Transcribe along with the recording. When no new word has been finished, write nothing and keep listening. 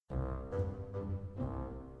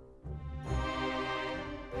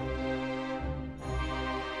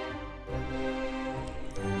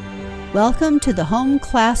Welcome to the Home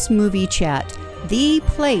Class Movie Chat, the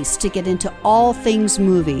place to get into all things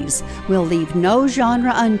movies. We'll leave no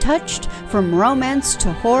genre untouched, from romance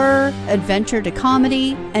to horror, adventure to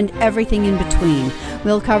comedy, and everything in between.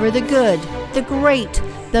 We'll cover the good, the great,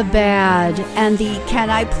 the bad, and the can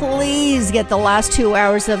I please get the last 2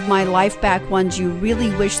 hours of my life back ones you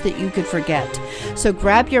really wish that you could forget. So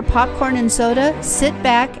grab your popcorn and soda, sit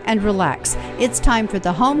back, and relax. It's time for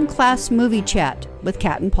the Home Class Movie Chat with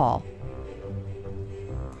Kat and Paul.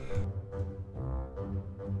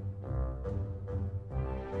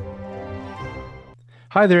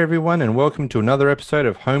 Hi there, everyone, and welcome to another episode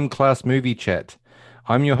of Home Class Movie Chat.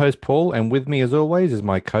 I'm your host, Paul, and with me, as always, is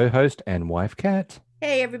my co-host and wife, Kat.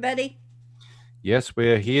 Hey, everybody. Yes,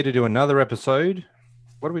 we're here to do another episode.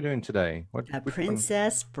 What are we doing today? A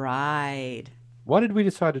Princess Bride. Why did we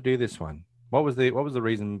decide to do this one? What was the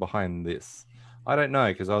reason behind this? I don't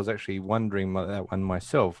know, because I was actually wondering that one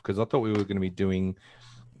myself, because I thought we were going to be doing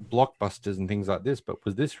blockbusters and things like this, but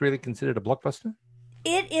was this really considered a blockbuster?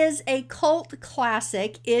 It is a cult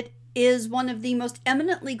classic. It is one of the most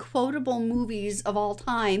eminently quotable movies of all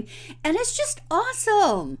time, and it's just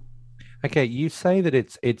awesome. Okay, you say that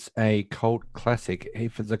it's a cult classic.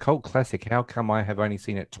 If it's a cult classic, how come I have only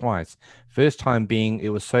seen it twice? First time being it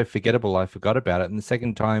was so forgettable I forgot about it, and the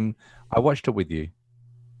second time I watched it with you.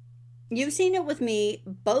 You've seen it with me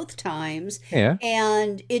both times, Yeah.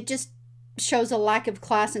 and it just shows a lack of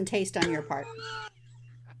class and taste on your part.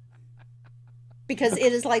 Because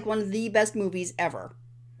it is like one of the best movies ever.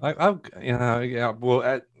 I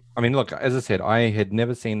mean, look, as I said, I had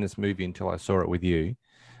never seen this movie until I saw it with you.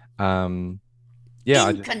 Inconceivable.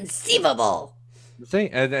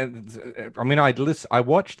 I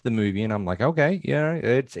watched the movie and I'm like, okay, yeah,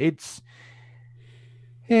 it's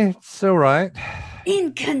all right.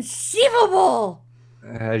 Inconceivable.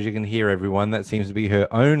 As you can hear, everyone, that seems to be her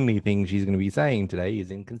only thing she's going to be saying today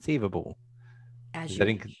is inconceivable. Is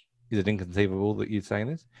it inconceivable that you're saying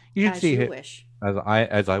this? You should see her wish.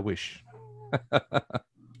 As I wish.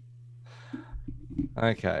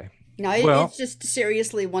 Okay. No, it's just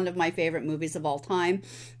seriously one of my favorite movies of all time.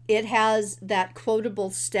 It has that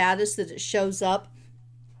quotable status that it shows up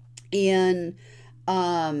in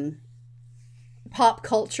pop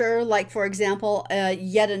culture. Like, for example,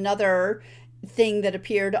 yet another thing that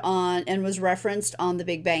appeared on and was referenced on The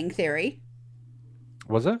Big Bang Theory.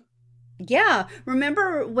 Was it? Yeah.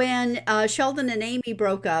 Remember when Sheldon and Amy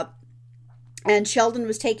broke up? And Sheldon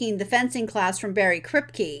was taking the fencing class from Barry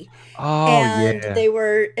Kripke. Oh, and yeah. they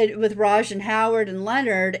were with Raj and Howard and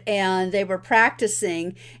Leonard, and they were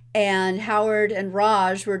practicing. And Howard and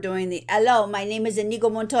Raj were doing the, "Hello, my name is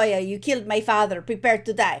Inigo Montoya. You killed my father. Prepare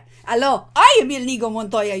to die. Hello, I am Inigo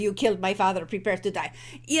Montoya. You killed my father. Prepare to die."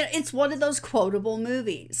 You know, it's one of those quotable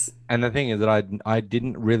movies. And the thing is that I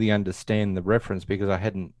didn't really understand the reference because as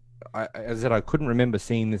I said, I couldn't remember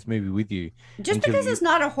seeing this movie with you. Just because it's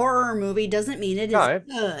not a horror movie doesn't mean it is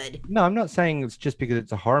good. No, I'm not saying it's just because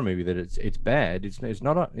it's a horror movie that it's bad. It's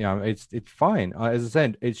not it's fine. As I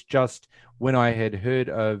said, it's just when I had heard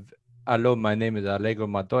of "Hello, my name is Inigo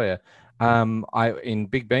Montoya," in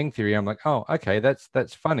Big Bang Theory, I'm like, oh, okay,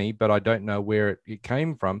 that's funny, but I don't know where it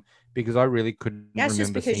came from because I really couldn't. That's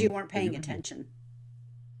just because you weren't paying attention.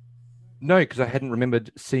 No, because I hadn't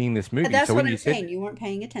remembered seeing this movie. That's what I'm saying. You weren't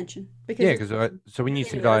paying attention. So when you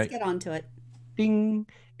said, let's get on to it. Ding.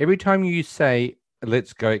 Every time you say,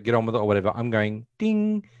 "Let's go, get on with it," or whatever, I'm going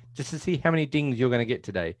ding just to see how many dings you're going to get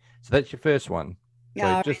today. So that's your first one.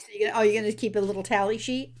 Yeah. So you're going to keep a little tally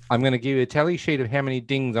sheet? I'm going to give you a tally sheet of how many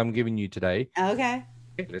dings I'm giving you today. Okay.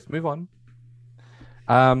 Let's move on.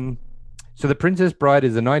 So The Princess Bride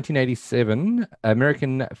is a 1987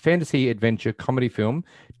 American fantasy adventure comedy film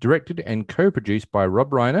directed and co-produced by Rob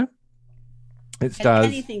Reiner. It stars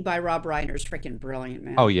anything by Rob Reiner is freaking brilliant,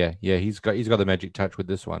 man. Oh yeah, he's got the magic touch with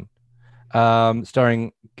this one.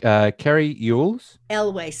 Starring Carrie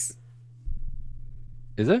Elwes.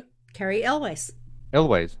 Is it? Carrie Elwes.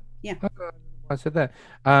 Elwes. Yeah. I said that.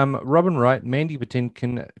 Robin Wright, Mandy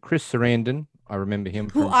Patinkin, Chris Sarandon. I remember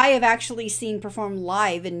him who I have actually seen perform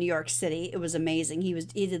live in New York City. It was amazing.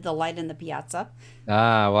 He did the light in the piazza.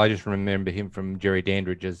 Well, I just remember him from Jerry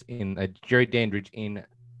Dandridge in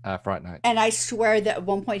Fright Night. And I swear that at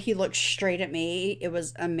one point he looked straight at me. It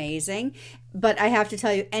was amazing. But I have to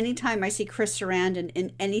tell you, anytime I see Chris Sarandon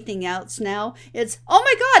in anything else now, it's, oh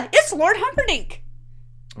my God, it's Lord Humperdinck.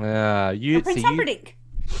 Prince Humperdinck.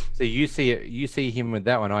 So you see him with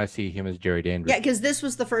that one. I see him as Jerry Dandridge. Yeah, because this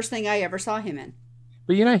was the first thing I ever saw him in.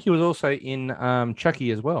 But he was also in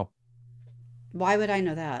Chucky as well. Why would I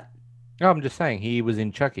know that? No, I'm just saying he was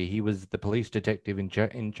in Chucky. He was the police detective in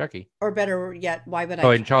Chucky. Or better yet, why would I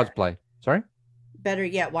Oh, in Child's care? Play. Sorry. Better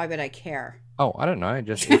yet, why would I care? Oh, I don't know.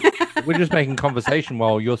 We're just making conversation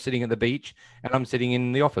while you're sitting at the beach and I'm sitting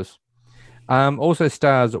in the office. Also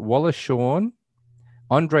stars Wallace Shawn,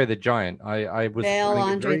 Andre the Giant. I was Dale finding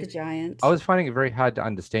it Andre very the Giant. I was finding it very hard to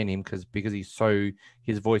understand him because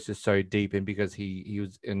his voice is so deep and because he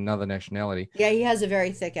was another nationality. Yeah, he has a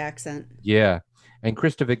very thick accent. Yeah. And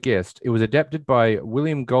Christopher Guest. It was adapted by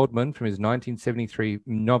William Goldman from his 1973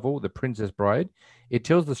 novel, The Princess Bride. It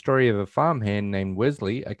tells the story of a farmhand named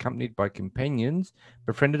Wesley, accompanied by companions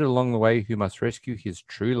befriended along the way who must rescue his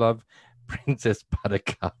true love, Princess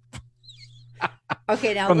Buttercup.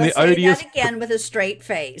 Okay, now From let's the say odious. that again with a straight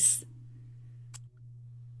face.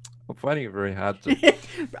 I'm finding it very hard to.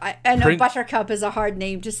 I know Prin- Buttercup is a hard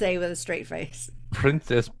name to say with a straight face.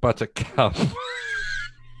 Princess Buttercup.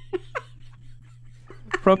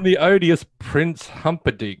 From the odious Prince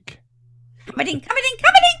Humperdinck. Comedy, comedy,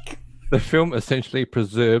 comedy. The film essentially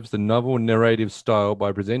preserves the novel narrative style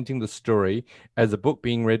by presenting the story as a book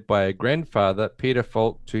being read by a grandfather, Peter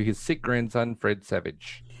Falk, to his sick grandson, Fred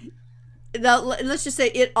Savage. Now, let's just say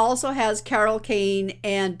it also has Carol Kane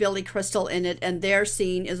and Billy Crystal in it, and their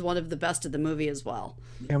scene is one of the best of the movie as well.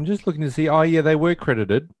 Yeah, I'm just looking to see. Oh, yeah, they were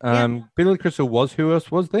credited. Billy Crystal was. Who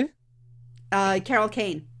else was there? Carol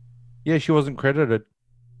Kane. Yeah, she wasn't credited.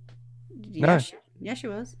 No. Yeah, she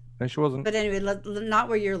was. No, she wasn't. But anyway, not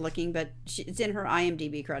where you're looking, but it's in her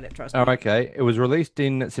IMDb credit, trust me. Oh, okay. It was released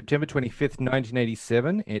in September 25th,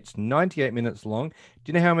 1987. It's 98 minutes long. Do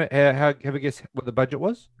you know how have a guess what the budget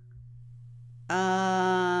was?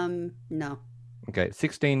 No. Okay,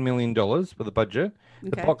 $16 million for the budget.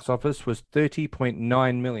 The Okay. box office was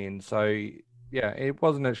 30.9 million. So, yeah, it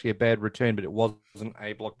wasn't actually a bad return, but it wasn't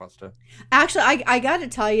a blockbuster. Actually, I got to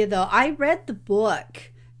tell you though, I read the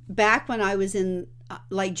book back when I was in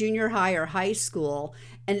like junior high or high school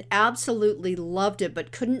and absolutely loved it,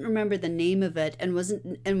 but couldn't remember the name of it and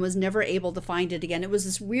was never able to find it again. It was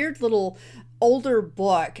this weird little older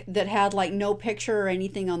book that had like no picture or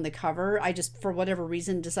anything on the cover. I just for whatever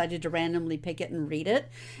reason decided to randomly pick it and read it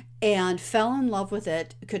and fell in love with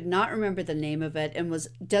it, could not remember the name of it and was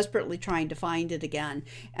desperately trying to find it again.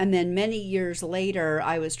 And then many years later,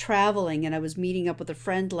 I was traveling and I was meeting up with a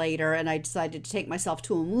friend later and I decided to take myself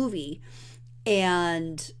to a movie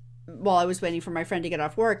and while I was waiting for my friend to get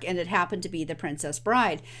off work, and it happened to be The Princess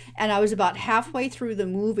Bride. And I was about halfway through the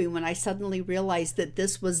movie when I suddenly realized that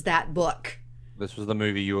this was that book. This was the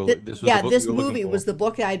movie you were. This was Yeah, the book this you were looking movie for. was the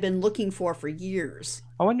book I'd been looking for years.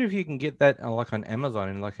 I wonder if you can get that like on Amazon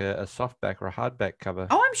in like a softback or a hardback cover.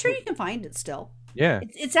 Oh, I'm sure you can find it still. Yeah.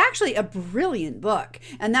 It's actually a brilliant book.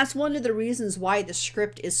 And that's one of the reasons why the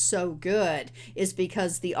script is so good, is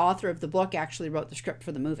because the author of the book actually wrote the script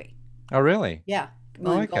for the movie. Oh, really? Yeah. Oh,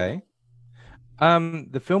 William okay. Goldman.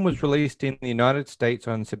 The film was released in the United States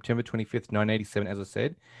on September 25th, 1987, as I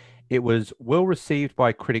said. It was well received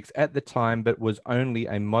by critics at the time, but was only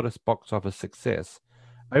a modest box office success.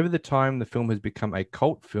 Over the time, the film has become a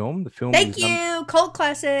cult film. Thank you, cult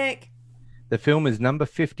classic. The film is number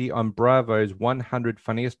 50 on Bravo's 100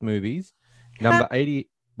 Funniest Movies. Number 80.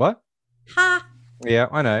 What? Ha. Yeah,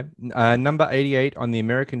 I know. Number 88 on the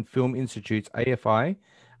American Film Institute's AFI.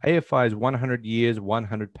 AFI's 100 Years,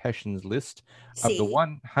 100 Passions list of the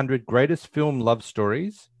 100 greatest film love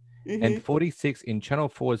stories, and 46 in Channel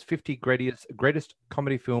 4's 50 greatest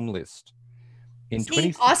comedy film list. In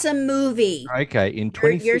awesome movie. Okay, in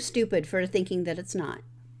 20 You're stupid for thinking that it's not.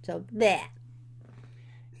 So that.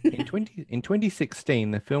 in 2016,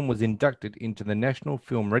 the film was inducted into the National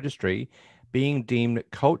Film Registry, being deemed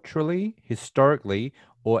culturally, historically,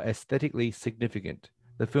 or aesthetically significant.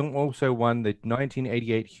 The film also won the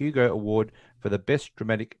 1988 Hugo Award for the Best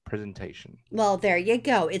Dramatic Presentation. Well, there you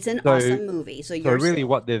go. It's an awesome movie. So really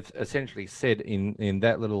what they've essentially said in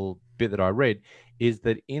that little bit that I read is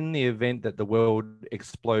that in the event that the world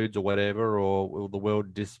explodes or whatever, or the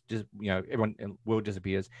world world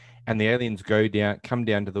disappears, and the aliens come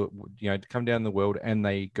down the world, and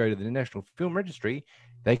they go to the National Film Registry,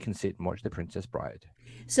 they can sit and watch The Princess Bride.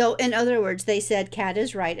 So, in other words, they said Cat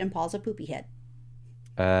is right and Paul's a poopy head.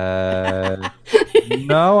 No,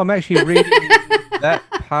 I'm actually reading that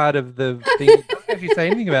part of the thing. It doesn't actually say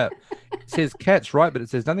anything about. It says Cat's right, but it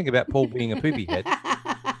says nothing about Paul being a poopy head.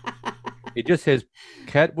 It just says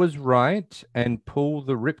Cat was right and pull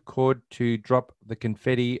the ripcord to drop the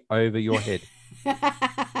confetti over your head.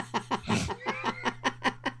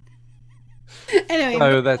 Anyway,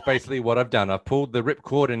 so that's basically what I've done. I've pulled the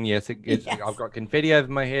ripcord, and yes. I've got confetti over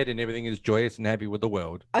my head, and everything is joyous and happy with the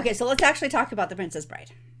world. Okay, so let's actually talk about The Princess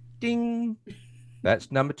Bride. Ding. That's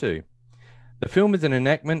number 2. The film is an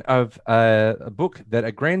enactment of a book that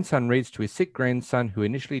a grandson reads to his sick grandson, who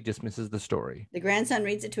initially dismisses the story. The grandson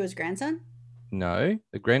reads it to his grandson? No,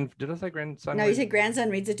 the grand. Did I say grandson No, you reads? said grandson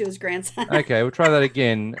reads it to his grandson. Okay, we'll try that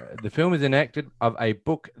again. The film is enacted of a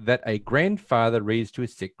book that a grandfather reads to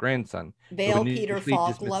his sick grandson, who Vale Peter initially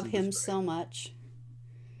Falk, love dismisses the him story. so much.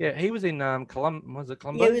 Yeah, he was in Was it Yeah, it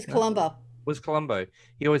Columbo? was No, Columbo. was Columbo.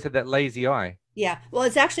 He always had that lazy eye. Yeah. Well,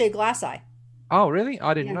 it's actually a glass eye. Oh, really?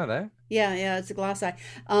 I didn't Yeah. know that. Yeah, yeah, it's a glass eye.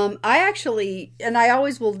 I actually, and I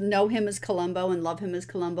always will know him as Columbo and love him as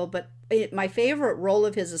Columbo, but my favorite role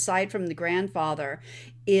of his, aside from the grandfather,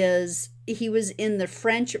 is he was in the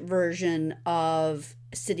French version of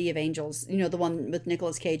City of Angels. You know, the one with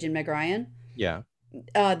Nicolas Cage and Meg Ryan. Yeah,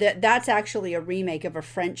 That's actually a remake of a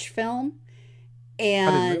French film, I didn't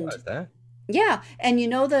and realize that. yeah, and you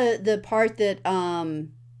know the part that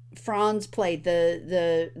Franz played,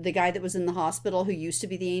 the guy that was in the hospital who used to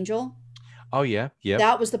be the angel. Oh, yeah, yep.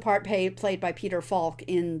 That was the part played by Peter Falk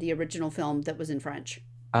in the original film that was in French.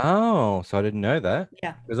 Oh, so I didn't know that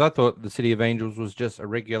Yeah. because I thought the City of Angels was just a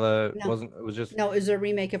regular. No, Wasn't it? Was just. no, it was a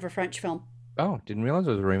remake of a French film. Oh, didn't realize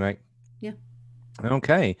it was a remake. Yeah.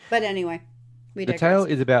 Okay. But anyway, we The tale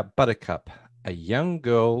digress. is about Buttercup, a young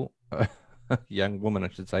girl, a young woman, I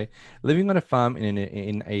should say, living on a farm in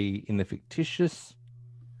the fictitious.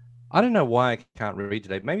 I don't know why I can't read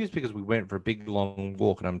today. Maybe it's because we went for a big long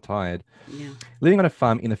walk and I'm tired. Yeah. Living on a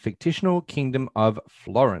farm in the fictional kingdom of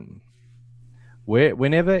Florin, where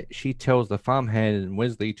whenever she tells the farmhand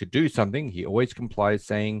Wesley to do something, he always complies,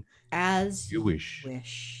 saying, As "You you wish."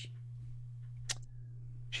 wish.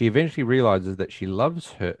 She eventually realizes that he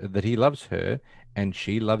loves her, and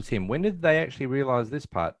she loves him. When did they actually realize this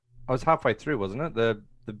part? I was halfway through, wasn't it? The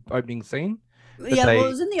opening scene that Yeah, well, it they.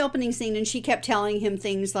 was in the opening scene, and she kept telling him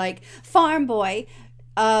things like, "Farm boy,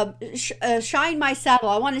 shine my saddle.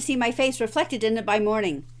 I want to see my face reflected in it by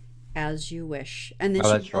morning." As you wish. And then Oh,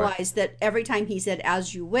 she that's right. realized that every time he said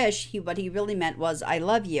 "as you wish," what he really meant was "I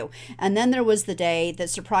love you." And then there was the day that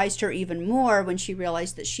surprised her even more when she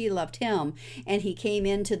realized that she loved him. And he came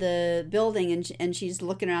into the building, and she's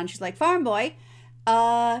looking around. She's like, "Farm boy,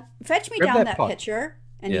 fetch me Grab down that that pot. pitcher."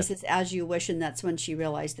 And he Yeah. says, "As you wish." And that's when she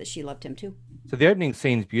realized that she loved him too. So the opening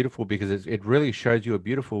scene's beautiful because it really shows you a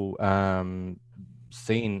beautiful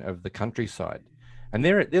scene of the countryside, and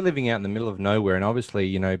they're living out in the middle of nowhere, and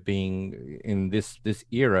obviously, being in this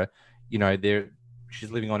era, they're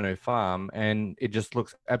she's living on her farm, and it just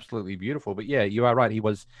looks absolutely beautiful. But yeah, you are right. He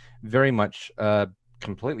was very much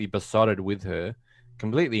completely besotted with her,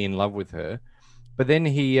 completely in love with her. But then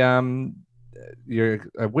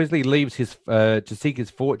Wesley leaves his to seek his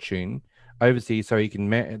fortune overseas so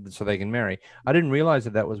so they can marry. I didn't realize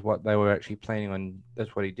that was what they were actually planning on.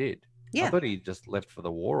 That's what he did. I Yeah. thought he just left for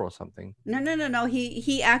the war or something. No, no, no, no.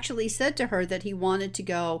 He actually said to her that he wanted to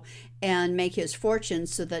go and make his fortune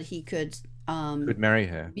so that he could Could marry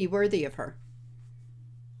her. be worthy of her.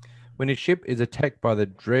 When his ship is attacked by the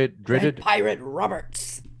Red dreaded, Pirate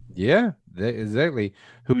Roberts. yeah, exactly,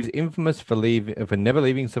 who is infamous for never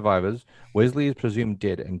leaving survivors, Wesley is presumed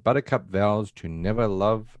dead, and Buttercup vows to never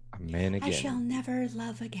love a man I shall again. never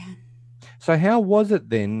love again. So how was it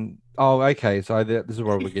then? Oh, okay. So this is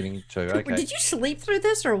what we're getting to. Okay. Did you sleep through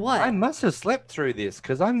this or I what? must have slept through this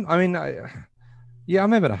because yeah,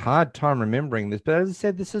 I'm having a hard time remembering this. But as I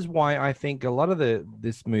said, this is why I think a lot of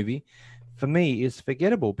this movie, for me, is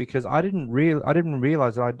forgettable because I didn't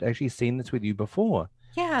realize that I'd actually seen this with you before.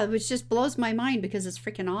 Yeah, which just blows my mind because it's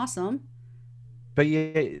freaking awesome. But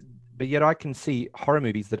yeah, but yet I can see horror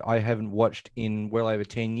movies that I haven't watched in well over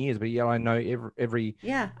 10 years. But yet I know every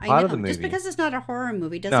Yeah, I part of the know. Just movie. because it's not a horror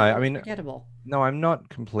movie No, doesn't I mean it's mean, forgettable. no, I'm not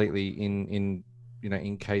completely in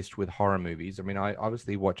encased with horror movies. I mean, I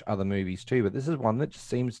obviously watch other movies too, but this is one that just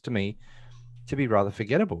seems to me to be rather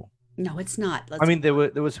forgettable. No, it's not. I Let's mean, be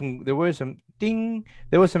honest.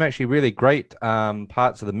 there were some actually really great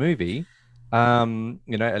parts of the movie,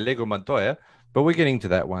 Allegro Montoya, but we're getting to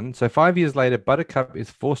that one. So 5 years later, Buttercup is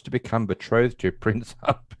forced to become betrothed to Prince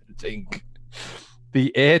Humperdinck,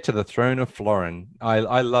 the heir to the throne of Florin.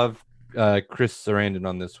 I love Chris Sarandon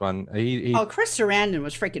on this one. Oh, Chris Sarandon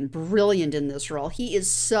was freaking brilliant in this role. He is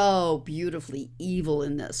so beautifully evil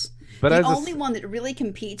in this. but The as a only one that really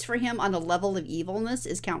competes for him on a level of evilness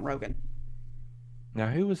is Count Rogan, now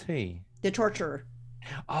who was he? the torturer,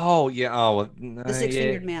 Oh yeah, oh well, no, the six yeah,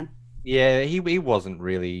 fingered man. yeah. He wasn't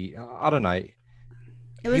really. I don't know. It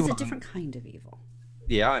He was a wasn't. different kind of evil.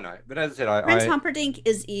 Yeah, I know. But as I said, Prince Humperdinck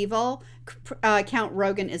is evil. Count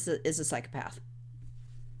Rogan is a psychopath.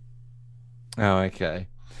 oh, okay.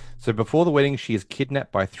 So before the wedding, she is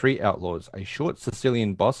kidnapped by three outlaws: a short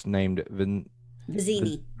Sicilian boss named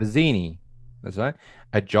Vizzini. Vizzini, That's right.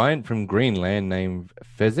 A giant from Greenland named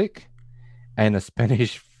Fezzik, and a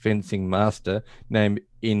Spanish fencing master named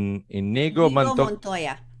Inigo Inigo Montoya,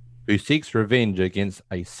 Montoya. who seeks revenge against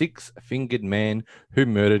a six-fingered man who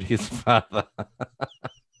murdered his father.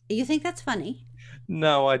 You think that's funny?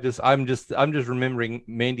 No, I'm just remembering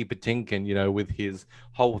Mandy Patinkin, with his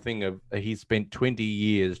whole thing of he spent 20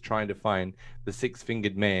 years trying to find the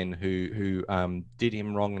six-fingered man who did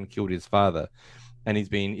him wrong and killed his father. And he's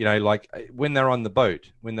been, like when they're on the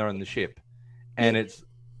boat, when they're on the ship, and it's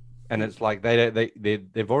like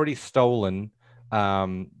they've already stolen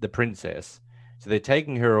the princess, so they're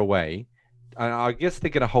taking her away. And I guess they're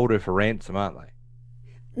going to hold her for ransom, aren't they?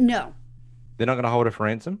 No. They're not going to hold her for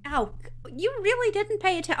ransom? Oh, you really didn't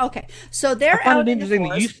pay attention. Okay, so they're I find out it in the interesting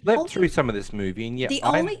that you forest. slept through some of this movie, and yet The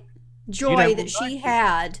only joy know that she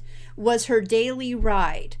had was her daily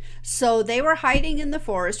ride. So they were hiding in the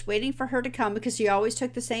forest, waiting for her to come because she always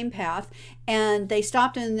took the same path. And they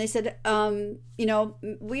stopped and they said,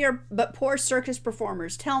 we are but poor circus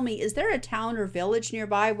performers. Tell me, is there a town or village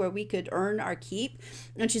nearby where we could earn our keep?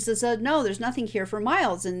 And she says, no, there's nothing here for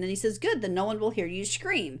miles. And then he says, good, then no one will hear you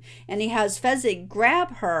scream. And he has Fezzik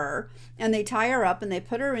grab her and they tie her up and they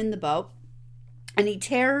put her in the boat. And he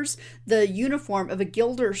tears the uniform of a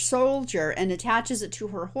Gilder soldier and attaches it to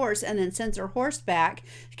her horse and then sends her horse back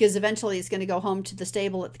because eventually it's going to go home to the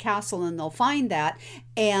stable at the castle and they'll find that.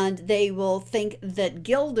 And they will think that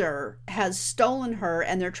Gilder has stolen her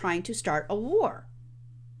and they're trying to start a war.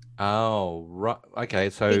 Oh, right. Okay,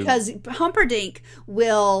 so Because Humperdinck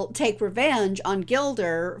will take revenge on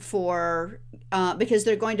Gilder because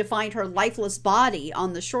they're going to find her lifeless body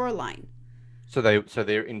on the shoreline. so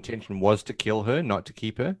their intention was to kill her, not to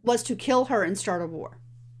keep her? Was to kill her and start a war.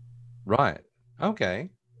 Right. Okay.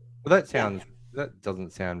 Well, that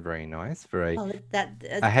doesn't sound very nice for That's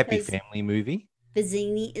a happy because family movie.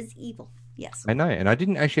 Vizzini is evil. Yes. I know, and I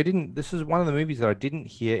didn't. This is one of the movies that I didn't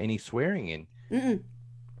hear any swearing in. Mm-mm.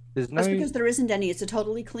 There's That's no. because there isn't any. It's a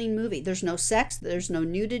totally clean movie. There's no sex. There's no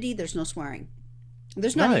nudity. There's no swearing.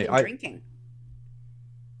 There's not No, even drinking.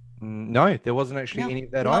 No, there wasn't actually No, any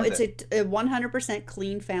of that no, either. it's a 100%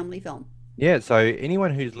 clean family film. Yeah, so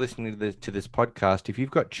anyone who's listening to this podcast, if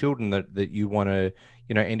you've got children that you want to,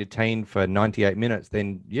 entertain for 98 minutes,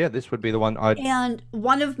 then yeah, this would be the one I'd. And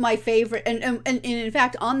one of my favorite, and in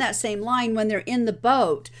fact, on that same line, when they're in the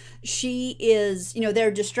boat, she is,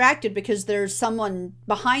 they're distracted because there's someone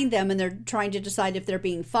behind them and they're trying to decide if they're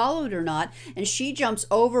being followed or not. And she jumps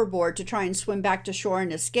overboard to try and swim back to shore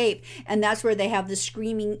and escape. And that's where they have the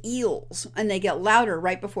screaming eels and they get louder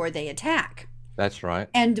right before they attack. That's right.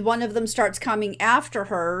 And one of them starts coming after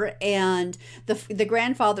her, and the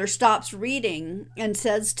grandfather stops reading and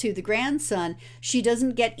says to the grandson, she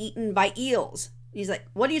doesn't get eaten by eels. He's like,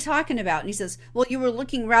 what are you talking about? And he says, well, you were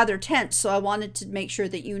looking rather tense, so I wanted to make sure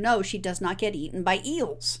that she does not get eaten by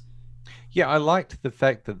eels. Yeah, I liked the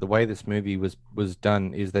fact that the way this movie was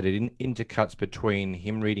done is that it intercuts between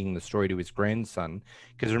him reading the story to his grandson.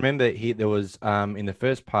 Because remember, there was in the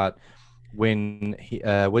first part when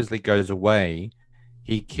Wesley goes away,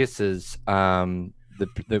 he kisses his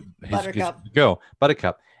girl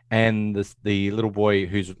Buttercup, and the little boy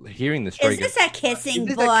who's hearing the story. Is this a kissing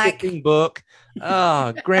book? A kissing book?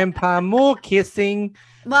 Oh, Grandpa, more kissing.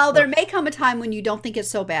 Well, there may come a time when you don't think it's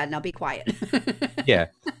so bad. Now be quiet. Yeah,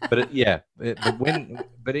 but it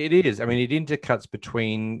is. I mean, it intercuts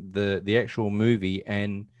between the actual movie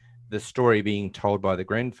and the story being told by the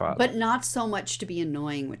grandfather, but not so much to be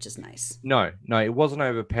annoying, which is nice. No, it wasn't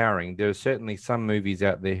overpowering. There are certainly some movies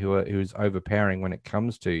out there who's overpowering when it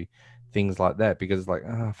comes to things like that, because it's like,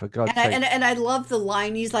 oh, for God's sake. And I love the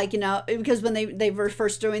line. He's like, because when they were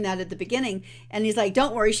first doing that at the beginning, and he's like,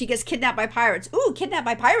 don't worry, she gets kidnapped by pirates. Ooh, kidnapped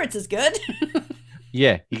by pirates is good.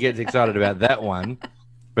 Yeah, he gets excited about that one,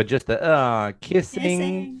 but just the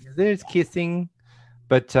kissing. There's kissing.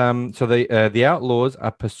 But so the outlaws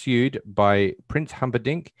are pursued by Prince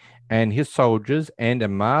Humperdinck and his soldiers and a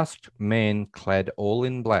masked man clad all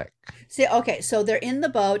in black. See, okay, so they're in the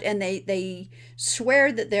boat and they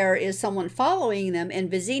swear that there is someone following them,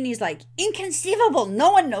 and Vizzini's like, inconceivable,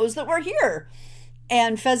 no one knows that we're here.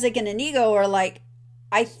 And Fezzik and Inigo are like,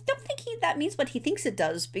 I don't think that means what he thinks it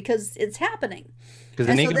does, because it's happening. Because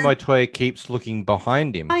Inigo Montoya keeps looking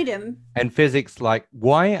behind him. And Fezzik's like,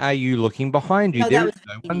 why are you looking behind you? There is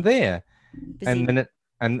no one there. Vizzini.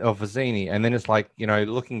 Vizzini. And then it's like,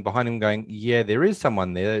 looking behind him going, yeah, there is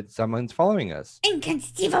someone there. Someone's following us.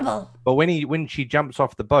 Inconceivable. But when she jumps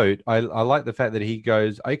off the boat, I like the fact that he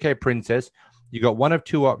goes, okay, princess, You got one of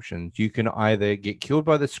two options. You can either get killed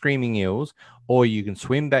by the screaming eels, or you can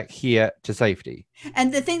swim back here to safety.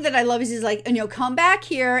 And the thing that I love is he's like, and you'll come back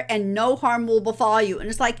here and no harm will befall you. And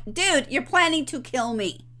it's like, dude, you're planning to kill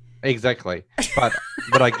me. Exactly.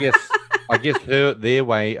 But I guess their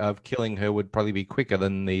way of killing her would probably be quicker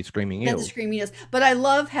than the screaming Then the eels. screaming is. But I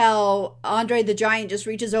love how Andre the Giant just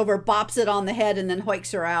reaches over, bops it on the head, and then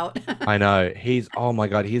hoiks her out. I know. Oh my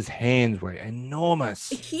God, his hands were enormous.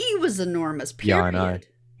 He was enormous, Yeah, I know. period.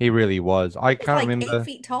 He really was. I He's can't like remember. 8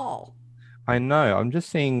 feet tall. I know. I'm just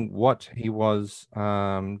seeing what he was.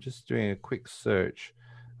 Just doing a quick search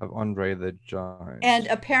of Andre the Giant. And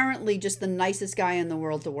apparently just the nicest guy in the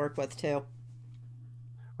world to work with, too.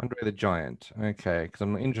 Andre the Giant. Okay, because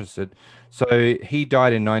I'm interested. So he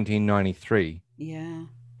died in 1993. Yeah.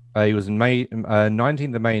 He was in 19th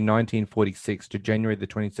of May 1946 to January the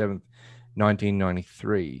 27th,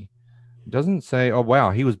 1993. It doesn't say. Oh wow,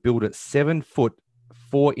 he was built at 7 foot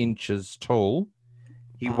 4 inches tall.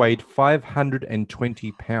 He Wow. weighed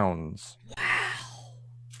 520 pounds. Wow.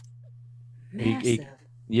 He, Massive.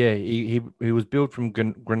 he was built from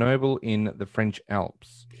Grenoble in the French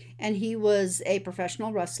Alps. And he was a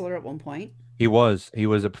professional wrestler at one point. He was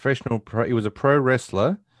a professional he was a pro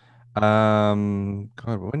wrestler. God,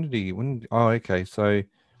 oh, okay. So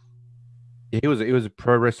he was a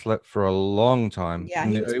pro wrestler for a long time. Yeah,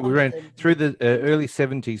 And he was we one of ran the. through the early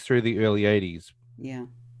 70s through the early 80s. Yeah.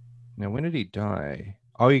 Now, when did he die?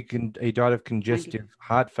 Oh, he died of 90. congestive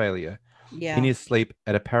heart failure in Yeah. his sleep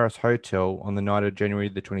at a Paris hotel on the night of January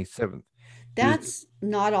the 27th. He was That's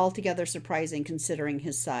not altogether surprising considering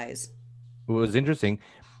his size. It was interesting.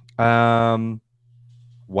 Um,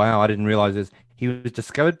 wow, I didn't realize this. He was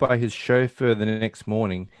discovered by his chauffeur the next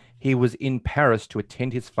morning. He was in Paris to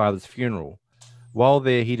attend his father's funeral. While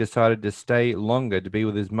there, he decided to stay longer to be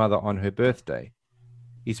with his mother on her birthday.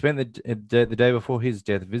 He spent the day before his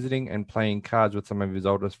death visiting and playing cards with some of his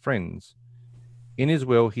oldest friends. In his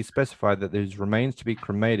will, he specified that his remains to be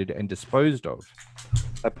cremated and disposed of.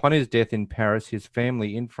 Upon his death in Paris, his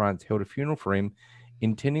family in France held a funeral for him,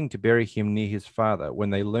 intending to bury him near his father.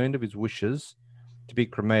 When they learned of his wishes to be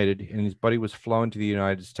cremated, and his body was flown to the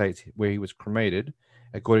United States, where he was cremated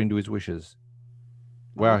according to his wishes.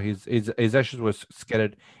 Wow, Oh, his ashes were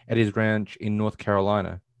scattered at his ranch in North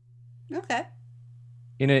Carolina. okay.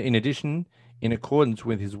 In addition, in accordance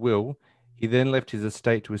with his will, he then left his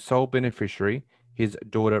estate to his sole beneficiary, his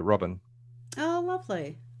daughter Robin. Oh,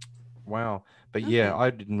 lovely. Wow. But yeah, Okay. I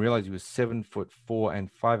didn't realize he was 7 foot 4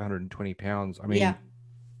 and 520 pounds. I Yeah. mean,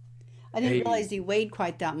 I didn't he, realize he weighed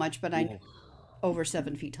quite that much, but I know yeah, over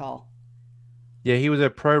 7 feet tall. he was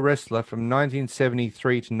a pro wrestler from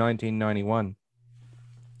 1973 to 1991.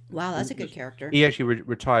 Wow, He that's a good character. he actually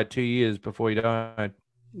retired 2 years before he died.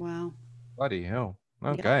 Wow. Bloody hell.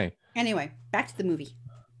 Yep. Okay. Anyway, back to the movie.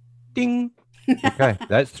 Ding. No, Okay,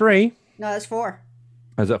 that's three. that's 4.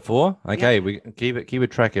 Is that four? Yep. Okay, we keep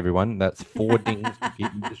it track, everyone. That's 4 dings to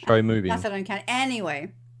keep the show moving. Pass it on count.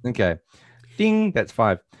 Anyway. Okay. Ding, that's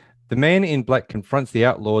 5. The man in black confronts the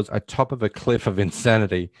outlaws atop of a cliff of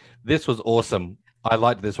insanity. This was awesome. I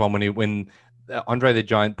liked this one when Andre the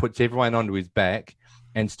Giant puts everyone onto his back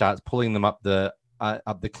and starts pulling them up the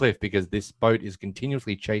cliff because this boat is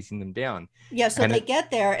continuously chasing them down. Yeah, so And they get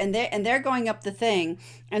there and they're going up the thing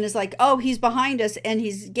and it's like, "Oh, he's behind us and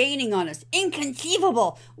he's gaining on us.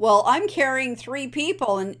 Inconceivable." Well, I'm carrying 3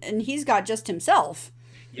 people and he's got just himself.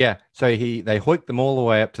 yeah, so they hoik them all the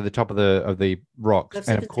way up to the top of the rocks, Cliffs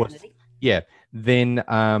and of of course, Insanity. yeah. Then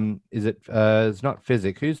it's not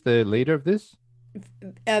Fezzik. Who's the leader of this?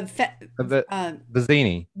 Uh, Fe- The uh,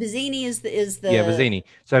 Vizzini. Bizzini is Yeah, the Vizzini.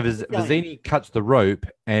 So Brazilian. Vizzini cuts the rope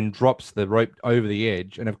and drops the rope over the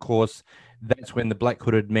edge, and of course, that's when the black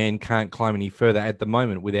hooded man can't climb any further at the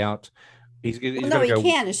moment without. He's Well, got no, to he go.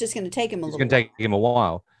 can. It's just going to take him a It's little going to while. take him a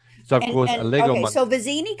while. So of course, And Alego okay, so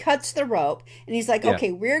Vizzini cuts the rope and he's like, Yeah,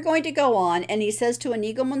 "Okay, we're going to go on." And he says to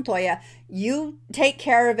Inigo Montoya, "You take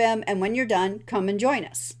care of him, and when you're done, come and join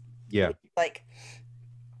us." yeah, Like,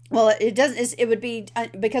 well, it doesn't. It would be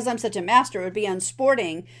because I'm such a master. It would be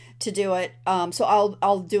unsporting to do it. So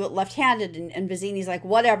I'll do it left-handed. And Vizzini's like,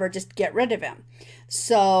 whatever, just get rid of him.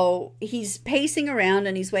 So he's pacing around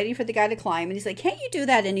and he's waiting for the guy to climb. And he's like, "Can't you do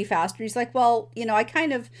that any faster?" And he's like, "Well,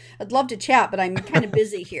 I'd love to chat, but I'm kind of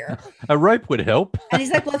busy here." a rope would help. And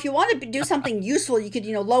he's like, "Well, if you want to do something useful, you could,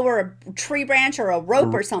 lower a tree branch or a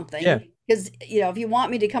rope or Yeah, something. Because, if you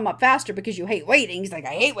want me to come up faster because you hate waiting." He's like,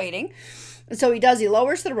 "I hate waiting." And so he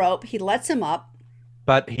lowers the rope, he lets him up.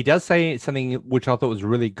 but he does say something which I thought was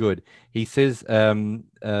really good. He says,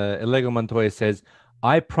 Alego Montoya says,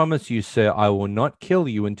 "I promise you, sir, I will not kill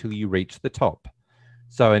you until you reach the top."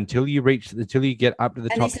 So until you get up to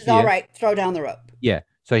the And top he says, here, all right, throw down the rope. yeah.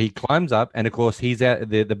 So he climbs up, and of course he's out.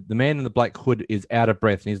 The man in the black hood is out of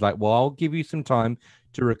breath, and he's like, "Well, I'll give you some time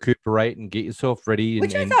to recuperate and get yourself ready."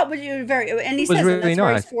 Which I And thought was very, and he it was says, and really that's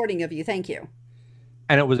very nice. sporting of you. Thank you.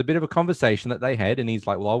 And it was a bit of a conversation that they had, and he's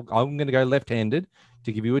like, "Well, I'm going to go left-handed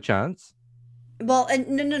to give you a chance." Well, and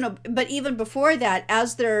no. But even before that,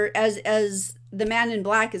 as the man in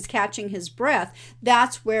black is catching his breath,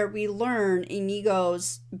 that's where we learn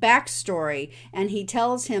Inigo's backstory, and he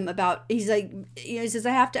tells him about. He's like, he says,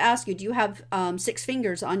 "I have to ask you, do you have 6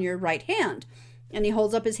 fingers on your right hand?" And he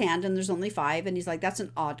holds up his hand, and there's only 5. And he's like, "That's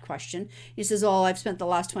an odd question." He says, "Oh, I've spent the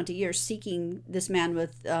last 20 years seeking this man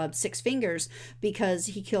with 6 fingers because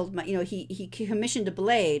he killed my, he commissioned a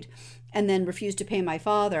blade and then refused to pay my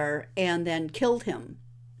father and then killed him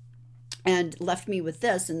and left me with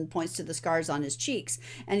this," and points to the scars on his cheeks.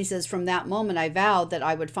 And he says, "From that moment I vowed that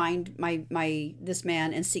I would find my this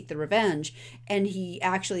man and seek the revenge." And he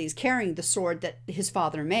actually is carrying the sword that his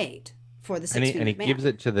father made for the And he man. gives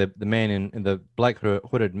it to the man in the black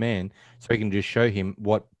hooded man, so he can just show him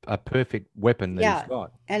what a perfect weapon that he's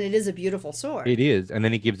got. And it is a beautiful sword. It is, and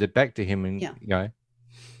then he gives it back to him, and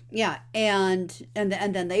and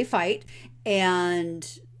then they fight,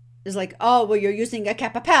 and is like, "Oh, well, you're using a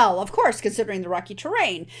capapel, of course, considering the rocky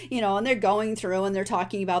terrain," and they're going through and they're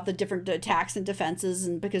talking about the different attacks and defenses,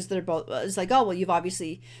 and because they're both, it's like, "Oh, well, you've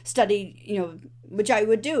obviously studied, which I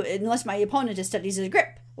would do unless my opponent has studied his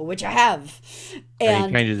grip, which I have." And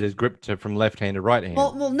he changes his grip from left hand to right hand.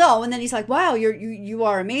 Well, no, and then he's like, "Wow, you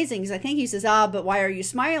are amazing." He's like, "Thank you." He says, "But why are you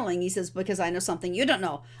smiling?" He says, "Because I know something you don't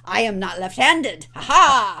know. I am not left-handed." Ha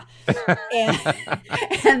ha!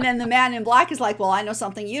 and then the man in black is like, "Well, I know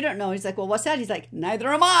something you don't know." He's like, "Well, what's that?" He's like, "Neither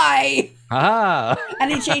am I." Ah.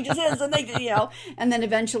 And he changes his, and and then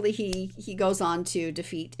eventually he goes on to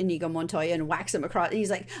defeat Inigo Montoya and whacks him across. And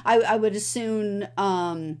he's like, I would as soon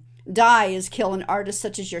die as kill an artist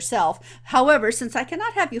such as yourself. However, since I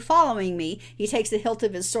cannot have you following me," he takes the hilt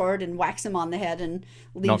of his sword and whacks him on the head and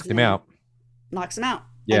knocks him out.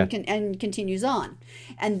 Yeah. And continues on.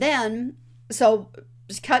 And then, so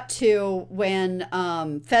cut to when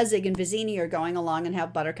Fezzik and Vizzini are going along and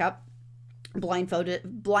have Buttercup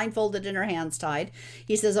blindfolded and her hands tied.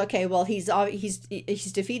 He says, "Okay, well, he's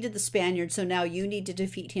defeated the Spaniard, so now you need to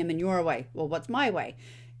defeat him in your way." "Well, what's my way?"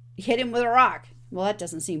 "Hit him with a rock." "Well, that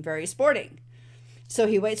doesn't seem very sporting." So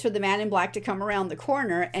he waits for the man in black to come around the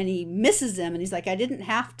corner, and he misses him, and he's like, "I didn't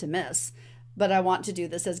have to miss, but I want to do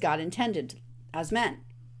this as God intended, as men."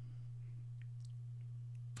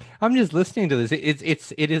 I'm just listening to this.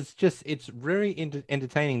 It's very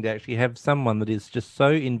entertaining to actually have someone that is just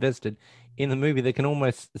so invested in the movie that can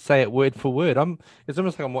almost say it word for word. It's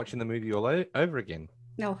almost like I'm watching the movie all over again.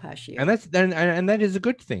 No, hush you. And that is a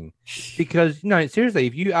good thing, because seriously,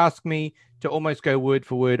 if you ask me to almost go word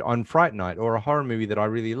for word on Fright Night or a horror movie that I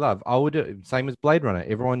really love, I would do it. Same as Blade Runner.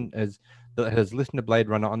 Everyone that has listened to Blade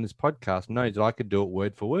Runner on this podcast knows that I could do it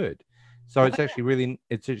word for word. So it's actually really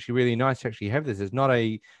nice to actually have this. It's not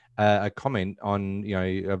a comment on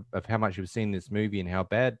of how much you've seen this movie and how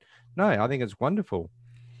bad. No, I think it's wonderful.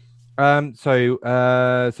 So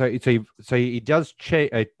he does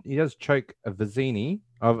choke a Vizzini.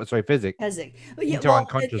 Fezzik. Into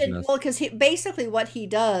unconsciousness. Because basically what he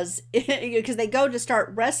does, because they go to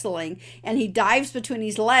start wrestling, and he dives between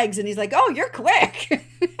his legs, and he's like, "Oh, you're quick."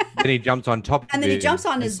 Then he jumps on top. And then he jumps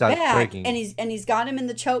on his back, and he's got him in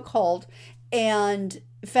the chokehold, and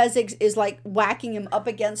Fezzik is like whacking him up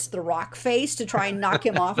against the rock face to try and knock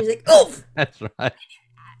him off. He's like, "Oof!" That's right.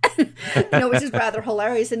 Which is rather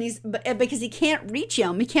hilarious, and because he can't reach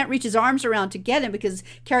him, he can't reach his arms around to get him because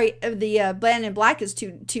the man in black is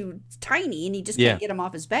too tiny, and he just can't get him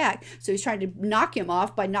off his back. So he's trying to knock him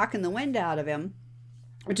off by knocking the wind out of him,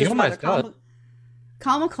 which is rather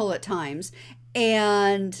comical at times.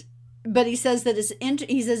 But he says that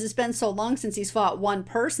it's been so long since he's fought one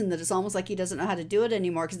person that it's almost like he doesn't know how to do it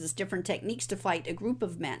anymore, because it's different techniques to fight a group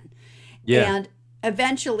of men. Yeah. And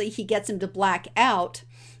eventually he gets him to black out,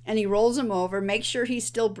 and he rolls him over, makes sure he's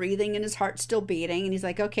still breathing and his heart's still beating. And he's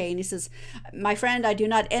like, "Okay." And he says, "My friend, I do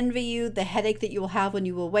not envy you the headache that you will have when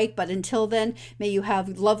you awake. But until then, may you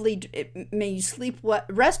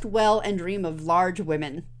rest well and dream of large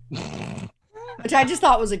women." Which I just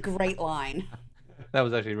thought was a great line. That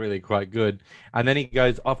was actually really quite good. And then he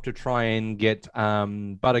goes off to try and get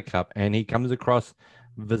Buttercup, and he comes across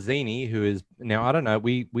Vizzini, who is now, I don't know,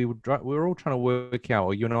 we were all trying to work out,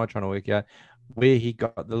 or you and I are trying to work out where he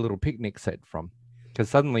got the little picnic set from, because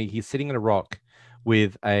suddenly he's sitting on a rock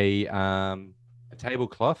with a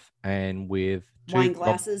tablecloth and with wine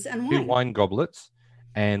glasses and wine. 2 wine goblets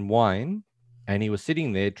and wine, and he was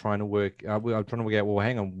sitting there trying to work. I'm trying to work out. Well,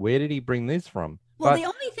 hang on, where did he bring this from? Well, But the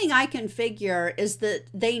only thing I can figure is that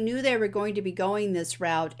they knew they were going to be going this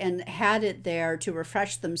route and had it there to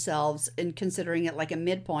refresh themselves in considering it like a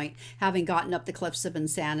midpoint, having gotten up the cliffs of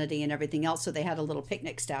insanity and everything else. So they had a little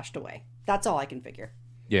picnic stashed away. That's all I can figure.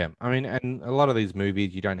 yeah, I mean, and a lot of these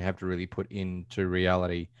movies, you don't have to really put into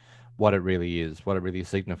reality what it really is, what it really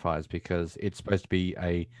signifies, because it's supposed to be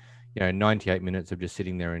 98 minutes of just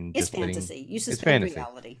sitting there and It's just letting. fantasy. You It's suspend fantasy.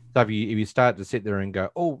 reality. So if you start to sit there and go,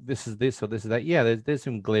 oh, this is this or this is that, yeah, there's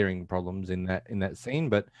some glaring problems in that scene,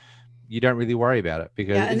 but you don't really worry about it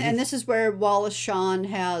because Yeah, and this is where Wallace Shawn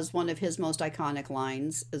has one of his most iconic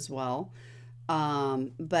lines as well.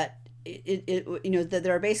 But that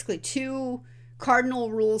there are basically two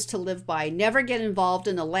cardinal rules to live by: never get involved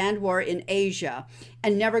in a land war in Asia,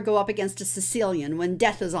 and never go up against a Sicilian when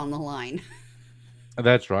death is on the line.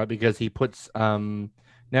 that's right because he puts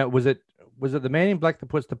now was it the man in black that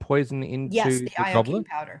puts the poison Yes, into the the iocane goblet?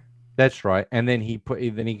 powder. That's right. And then he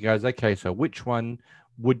goes, okay, so which one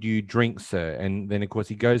would you drink, sir? And then of course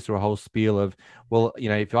he goes through a whole spiel of, well,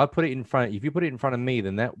 if you put it in front of me,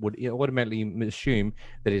 then that would automatically assume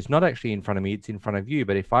that it's not actually in front of me, it's in front of you.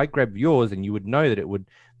 But if I grab yours, and you would know that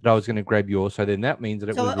I was going to grab yours, so then that means that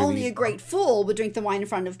it So was only really a great fool would drink the wine in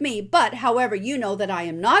front of me. But however, you know that I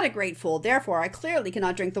am not a great fool, therefore I clearly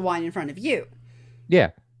cannot drink the wine in front of you.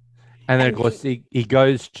 yeah. And then of And course he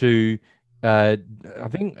goes to uh I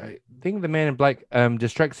think the man in black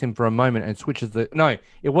distracts him for a moment and switches the no,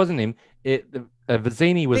 it wasn't him.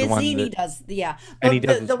 Vizzini was the one Vizzini that does, yeah. and he But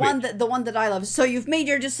does the, the switch. the one that I love. So you've made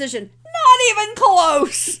your decision. Not even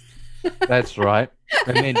close. That's right.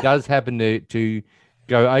 And then does happen to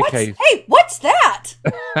go, okay. What's that?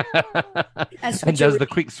 And switch does your- the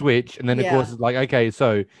quick switch, and then of Yeah. course it's like, okay,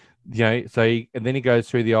 so and then he goes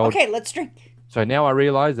through the old. Okay, let's drink. So now I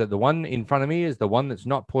realize that the one in front of me is the one that's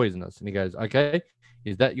not poisonous, and he goes, okay,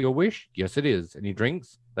 is that your wish? Yes, it is. And he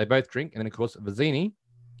drinks. They both drink, and then of course Vizzini,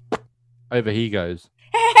 over he goes,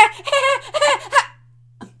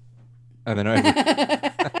 and then over.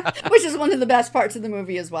 Which is one of the best parts of the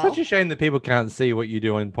movie as well. Such a shame that people can't see what you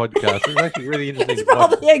do on podcasts. It's actually really interesting. It's to watch.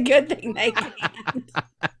 probably a good thing they can't.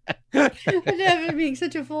 I'm being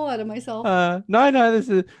such a fool out of myself. No. This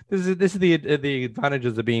is the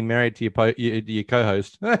advantages of being married to your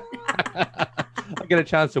co-host. I get a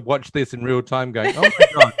chance to watch this in real time, going, oh my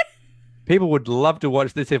god, people would love to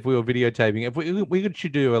watch this if we were videotaping. If we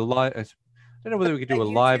should do a live. I don't know whether we could do a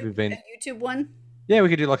live event. A YouTube one. Yeah, we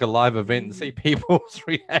could do like a live event and see people's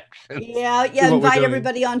reactions. Yeah. what we're Invite doing.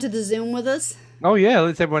 everybody onto the Zoom with us. Oh yeah,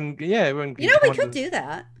 let's everyone. Yeah, everyone. You know, we come on could do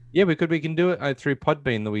that. Yeah, we could. We can do it through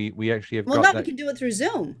Podbean. That we actually have. Well, got no, that. we can do it through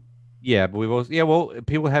Zoom. Yeah, but we've also well,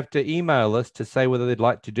 people have to email us to say whether they'd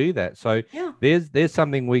like to do that. So Yeah. there's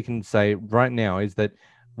something we can say right now is that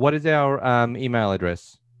what is our email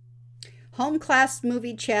address?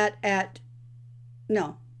 Homeclassmoviechat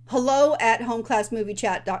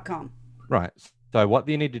hello@homeclassmoviechat.com. Right. So what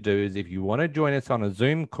you need to do is if you want to join us on a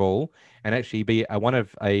Zoom call and actually be a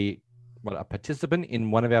participant in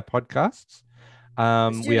one of our podcasts, we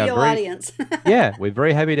are Studio audience. yeah, we're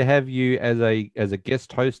very happy to have you as a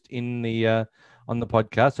guest host in the on the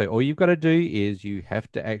podcast. So all you've got to do is you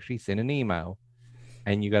have to actually send an email,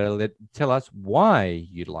 and you got to tell us why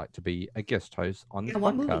you'd like to be a guest host on the And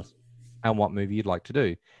what movie. podcast and what movie you'd like to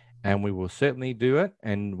do, and we will certainly do it,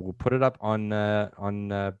 and we'll put it up on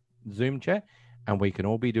Zoom chat, and we can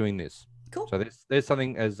all be doing this. Cool. So there's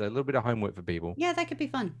something as a little bit of homework for people. Yeah, that could be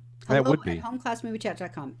fun. That would be.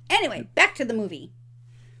 homeclassmoviechat.com. Anyway, back to the movie.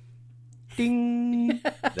 Ding.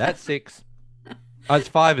 That's 6. Oh, it's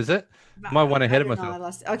 5, is it? Might one ahead of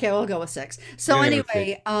myself. Okay, we'll go with 6. So Yeah, with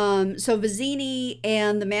anyway, so Vizzini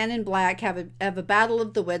and the Man in Black have a battle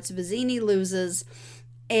of the wits. Vizzini loses,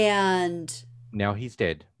 and Now he's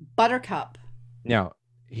dead. Buttercup. Now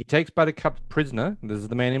he takes Buttercup prisoner. This is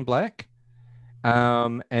the Man in Black.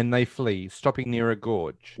 And they flee, stopping near a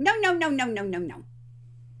gorge. No.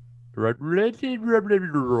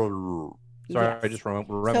 Sorry, Yes. I just So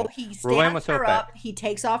remember he stands her up. He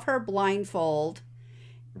takes off her blindfold,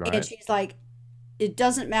 Right. and she's like, "It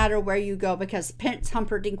doesn't matter where you go because Prince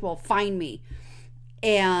Humperdinck will find me."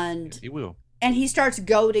 And He will. and he starts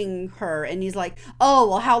goading her, and he's like, "Oh,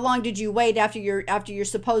 well, how long did you wait after your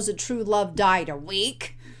supposed true love died? A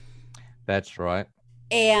week?" That's right.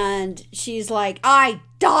 And she's like, "I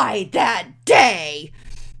died that day."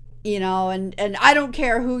 And I don't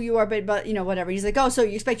care who you are, but whatever. He's like, "Oh, so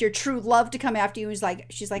you expect your true love to come after you?" She's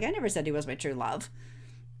like, "I never said he was my true love."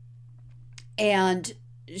 And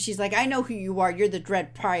she's like, "I know who you are. You're the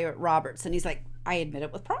dread Pirate Roberts." And he's like, "I admit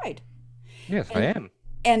it with pride." Yes, I am.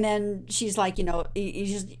 And then she's like,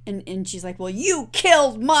 and she's like, well, you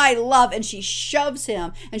killed my love. And she shoves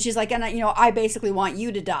him. And she's like, and I basically want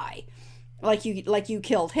you to die. Like you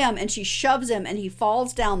killed him. And she shoves him and he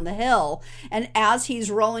falls down the hill. And as he's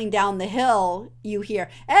rolling down the hill, you hear,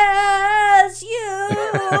 as you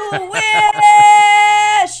wish.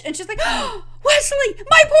 And she's like, oh, Wesley,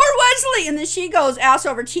 my poor Wesley. And then she goes ass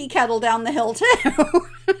over tea kettle down the hill too.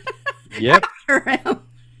 Yep. After him.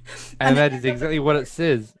 And that is exactly what it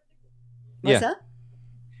says. What's that?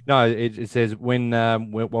 No, it says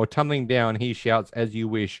while tumbling down, he shouts, "As you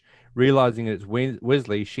wish." Realizing it's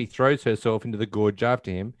Wesley, she throws herself into the gorge after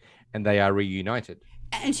him, and they are reunited.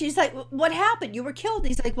 And she's like, what happened? You were killed.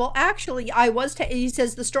 He's like, well, actually, I was. He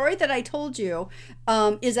says, the story that I told you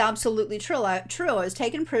is absolutely true. I was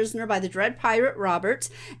taken prisoner by the dread pirate Roberts,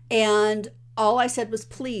 and all I said was,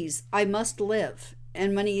 please, I must live.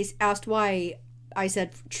 And when he asked why, I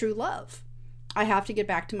said, true love. I have to get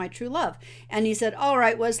back to my true love. And he said, all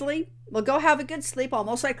right, Wesley, well, go have a good sleep. I'll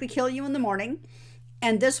most likely kill you in the morning.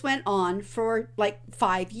 And this went on for like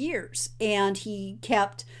 5 years. And he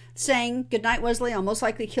kept saying, good night, Wesley, I'll most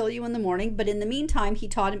likely kill you in the morning. But in the meantime, he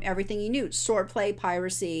taught him everything he knew: swordplay,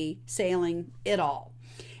 piracy, sailing, it all.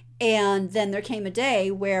 And then there came a day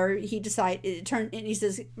where he decided, it turned, and he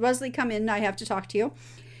says, Wesley, come in. I have to talk to you.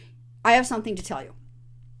 I have something to tell you.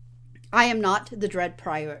 I am not the dread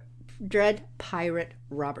pirate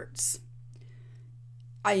Roberts.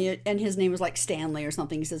 And his name was like Stanley or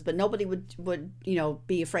something. He says, but nobody would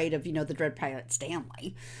be afraid of the dread pirate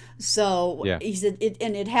Stanley. So yeah. He said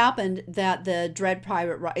it happened that the dread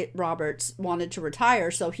pirate Roberts wanted to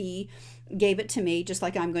retire, so he gave it to me, just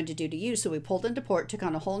like I'm going to do to you. So we pulled into port, took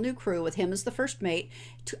on a whole new crew with him as the first mate,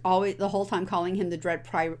 always the whole time calling him the dread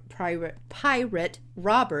pirate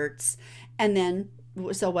Roberts, and then.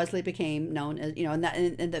 So Wesley became known as,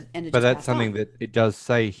 but that's something that it does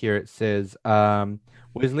say here. It says,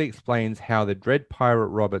 Wesley explains how the Dread Pirate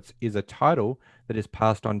Roberts is a title that is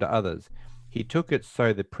passed on to others. He took it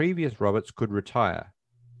so the previous Roberts could retire.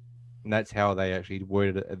 And that's how they actually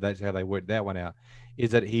worded it. That's how they worked that one out.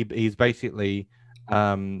 Is that he's basically,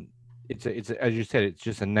 it's as you said, it's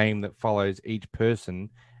just a name that follows each person.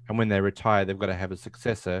 And when they retire, they've got to have a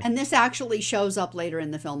successor. And this actually shows up later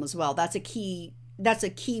in the film as well. That's a key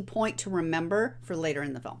point to remember for later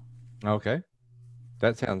in the film. Okay.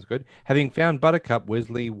 That sounds good. Having found Buttercup,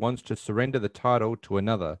 Wesley wants to surrender the title to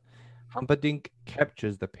another. Humperdinck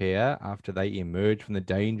captures the pair after they emerge from the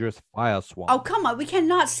dangerous fire swamp. Oh, come on. We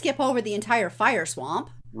cannot skip over the entire fire swamp.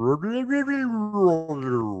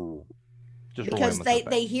 Because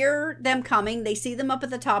they hear them coming. They see them up at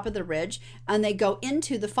the top of the ridge, and they go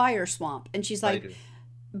into the fire swamp. And she's like,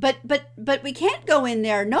 but we can't go in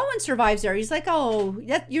there. No one survives there. He's like, oh,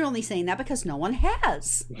 you're only saying that because no one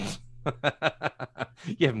has.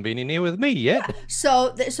 You haven't been in here with me yet. Yeah.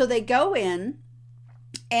 So they go in,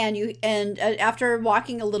 and after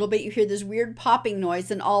walking a little bit, you hear this weird popping noise,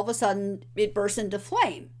 and all of a sudden it bursts into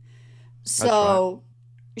flame. So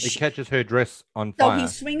it catches her dress on fire. So he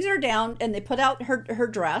swings her down, and they put out her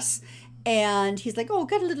dress. And he's like, oh,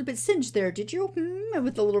 got a little bit singed there, did you?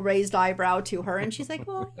 With a little raised eyebrow to her. And she's like,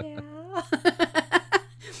 well, yeah.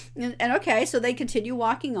 and okay, so they continue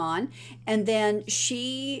walking on. And then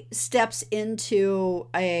she steps into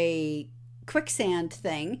a quicksand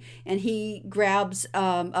thing. And he grabs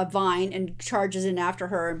a vine and charges in after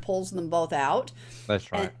her and pulls them both out.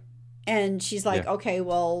 That's right. And she's like, okay,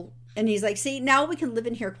 well. And he's like, see, now we can live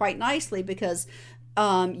in here quite nicely because...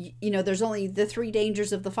 there's only the 3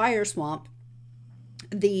 dangers of the fire swamp: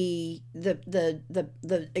 the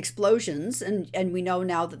explosions, and we know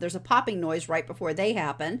now that there's a popping noise right before they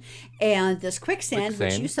happen, and this quicksand.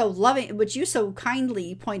 which you so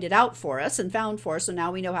kindly pointed out for us and found for us. So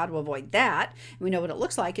now we know how to avoid that. We know what it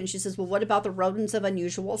looks like. And she says, well, what about the rodents of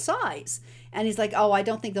unusual size? And he's like, oh, I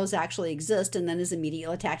don't think those actually exist. And then is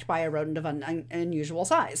immediately attacked by a rodent of unusual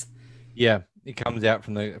size. Yeah, he comes out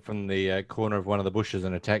from the corner of one of the bushes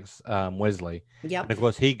and attacks Wesley. Yep. And of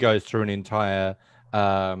course, he goes through an entire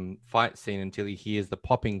fight scene until he hears the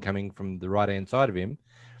popping coming from the right hand side of him,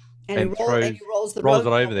 and he rolls it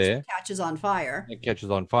over there. It catches on fire. It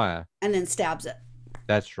catches on fire, and then stabs it.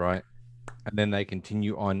 That's right. And then they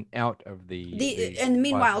continue on out of the and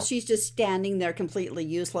meanwhile she's just standing there completely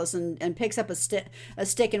useless and picks up a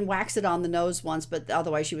stick and whacks it on the nose once, but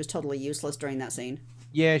otherwise she was totally useless during that scene.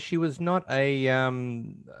 Yeah, she was not a as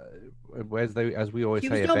we always say, she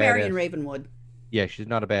was no Marion Ravenwood. Yeah, she's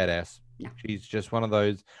not a badass. No. She's just one of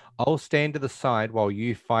those, I'll stand to the side while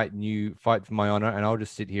you fight for my honor, and I'll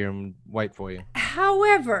just sit here and wait for you.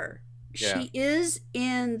 However, Yeah. She is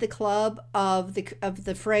in the club of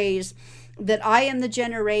the phrase that I am the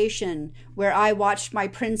generation where I watched my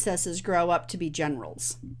princesses grow up to be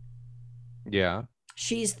generals. Yeah.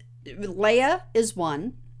 She's Leia is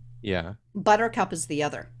one, Yeah. Buttercup is the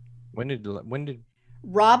other. When did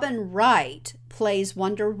Robin Wright plays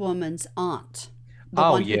Wonder Woman's aunt, the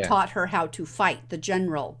Oh one who yeah. taught her how to fight, the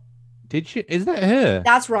general. Did she? Is that her?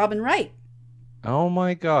 That's Robin Wright. Oh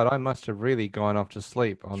my God, I must have really gone off to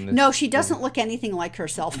sleep on No, this. she doesn't look anything like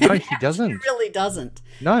herself. No, she She doesn't. really doesn't.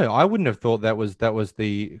 No, I wouldn't have thought that was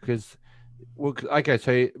the because well, okay,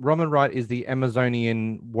 so Roman Wright is the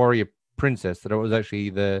Amazonian warrior princess. That it was actually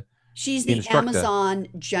She's the the instructor. Amazon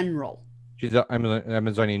general. She's the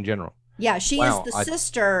Amazonian general. Yeah, she is Wow, the I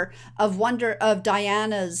sister of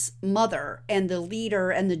Diana's mother and the leader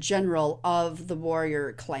and the general of the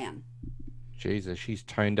warrior clan. Jesus, she's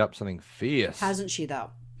toned up something fierce. Hasn't she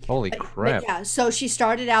though? Holy But crap! yeah, so she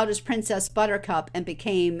started out as Princess Buttercup and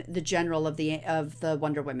became the general of the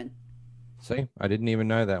Wonder Women. See, I didn't even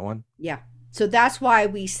know that one. Yeah. So that's why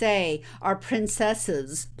we say our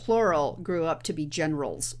princesses, plural, grew up to be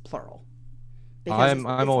generals, plural. Because I'm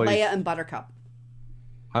it's always Leia and Buttercup.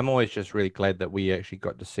 I'm always just really glad that we actually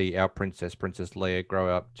got to see our Princess Leia,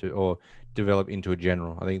 grow up to or develop into a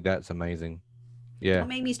general. I think that's amazing. Yeah, Don't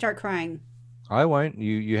make me start crying. I won't.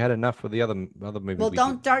 You had enough with the other movies Well, we did.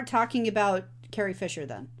 don't start talking about Carrie Fisher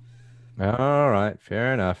then. All right,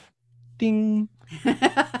 fair enough. Ding.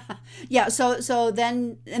 Yeah, so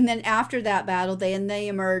then after that battle, they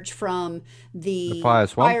emerge from The the fire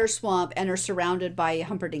swamp. fire swamp and are surrounded by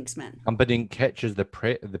Humperdinck's men. Humperdinck catches the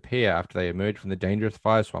pair after they emerge from the dangerous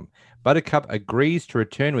fire swamp. Buttercup agrees to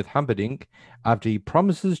return with Humperdinck after he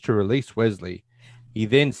promises to release Wesley. He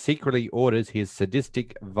then secretly orders his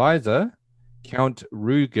sadistic visor, Count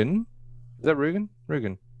Rugen. Is that Rugen?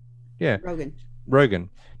 Rugen. Yeah, Rogan. Rogan,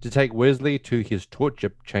 to take Wesley to his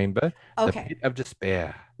torture chamber, the Okay. Pit of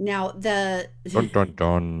Despair. Now Dun dun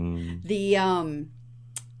dun. the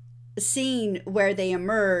scene where they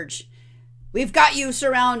emerge. We've got you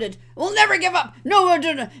surrounded. We'll never give up. No,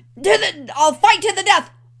 I'll fight to the death.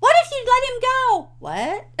 What if you let him go?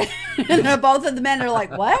 What? And then both of the men are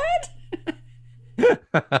like, what?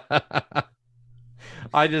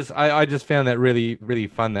 I just found that really really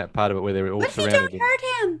fun, that part of it where they were all What if you surrounded. don't hurt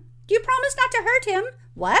him? Do you promise not to hurt him?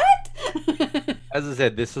 What? As I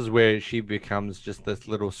said, this is where she becomes just this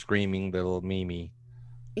little screaming little Mimi.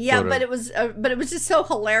 Yeah, Sort of. but it was just so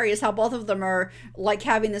hilarious how both of them are like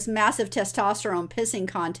having this massive testosterone pissing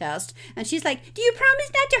contest, and she's like, "Do you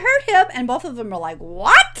promise not to hurt him?" And both of them are like,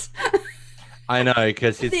 "What?" I know,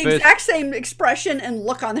 because his The first exact same expression and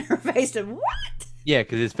look on their face. And what? yeah,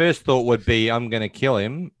 because his first thought would be, I'm going to kill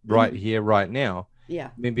him right Mm-hmm. here, right now. Yeah,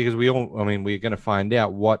 I mean, because we're going to find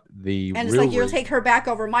out what the and it's real like, "You'll reason. take her back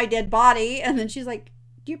over my dead body," and then she's like,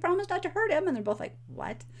 "Do you promise not to hurt him?" And they're both like,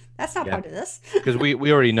 "What? That's not Yeah. part of this." Because we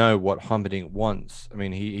already know what Humperdinck wants. I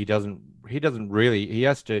mean, he doesn't really, he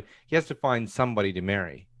has to find somebody to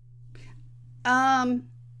marry.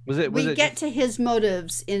 Was it We get just, to his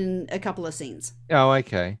motives in a couple of scenes. oh,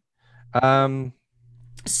 okay.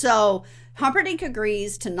 So Humperdinck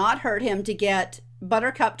agrees to not hurt him to get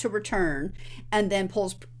Buttercup to return, and then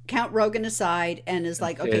pulls Count Rogan aside and is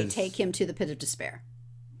like, "Okay, Says- take him to the pit of despair."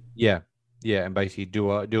 Yeah, and basically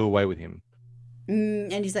do away with him.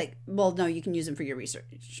 And he's like, "Well, no, you can use him for your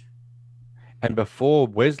research." And before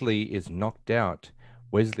Wesley is knocked out,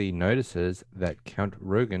 Wesley notices that Count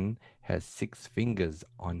Rogan has 6 fingers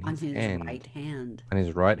on On his his hand. right hand. On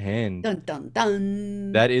his right hand. Dun dun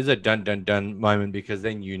dun. That is a dun dun dun moment, because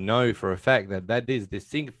then you know for a fact that is the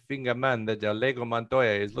 6-finger man that Lego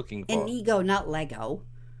Montoya is looking for. Inigo, not Lego.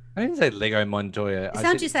 I didn't say Lego Montoya. It I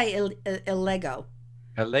sounds said just like Lego.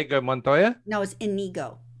 Lego Montoya? No, it's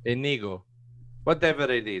Inigo. Inigo.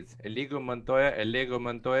 Whatever it is. Lego Montoya,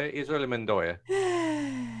 Israel Montoya.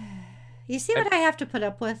 You see what I have to put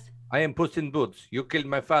up with? I am Puss in Boots. You killed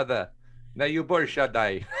my father. Now you both shall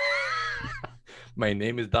die. My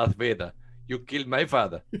name is Darth Vader. You killed my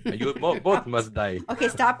father. You both must die. Okay,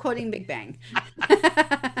 stop quoting Big Bang.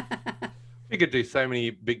 We could do so many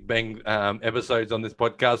Big Bang episodes on this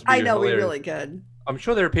podcast. I know, we Hilarious. really could. I'm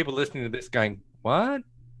sure there are people listening to this going, what?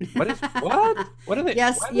 What is what? What are they?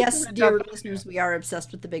 Yes, why are yes, they dear talking- listeners, we are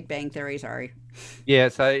obsessed with the Big Bang Theory. Sorry. Yeah,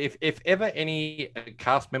 so if ever any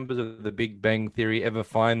cast members of the Big Bang Theory ever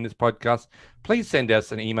find this podcast, please send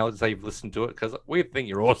us an email to say you've listened to it, because we think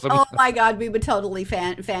you're awesome. Oh my God, we would totally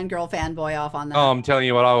fangirl, fanboy off on that. Oh, I'm telling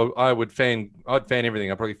you what, I'd fan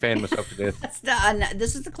everything. I'd probably fan myself to death. That's not,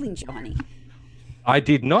 this is the clean show, honey. I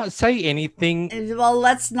did not say anything. Well,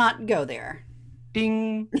 let's not go there.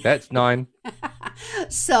 Ding. That's 9.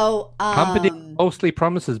 So, Humperdinck falsely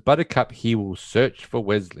promises Buttercup he will search for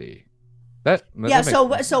Wesley. yeah, That makes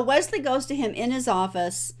sense. so Wesley goes to him in his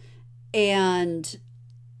office, and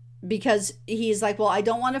because he's like, well, I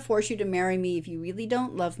don't want to force you to marry me if you really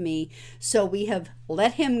don't love me. So we have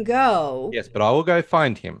let him go, Yes, but I will go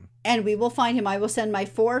find him. and we will find him. I will send my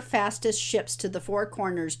 4 fastest ships to the 4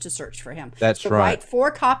 corners to search for him. That's So right. write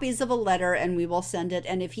 4 copies of a letter, and we will send it.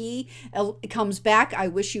 And if he comes back, I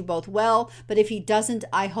wish you both well. But if he doesn't,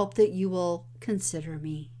 I hope that you will consider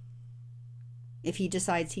me. If he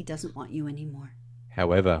decides he doesn't want you anymore.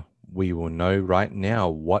 However, we will know right now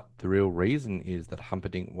what the real reason is that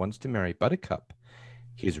Humperdinck wants to marry Buttercup.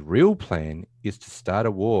 His real plan is to start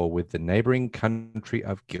a war with the neighboring country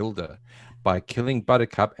of Gilda by killing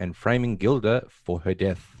Buttercup and framing Gilda for her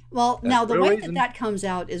death. Well, That's now the the real way reason. that comes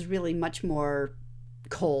out is really much more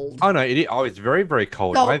cold. Oh no, it's very, very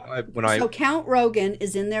cold. So, When Count Rogan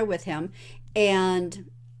is in there with him, and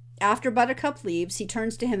after Buttercup leaves, he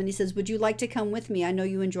turns to him and he says, "Would you like to come with me? I know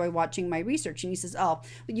you enjoy watching my research." And he says, "Oh,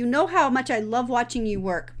 you know how much I love watching you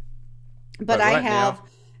work, but But right now-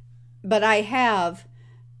 I have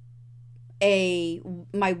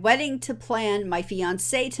my wedding to plan, my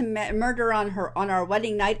fiance to murder on our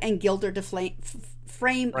wedding night, and Gilder to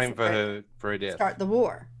frame for her death. start the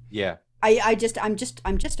war." Yeah. I'm just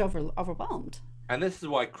overwhelmed. And this is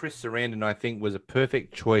why Chris Sarandon, I think, was a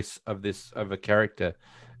perfect choice of a character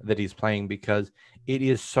that he's playing, because it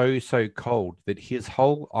is so cold that his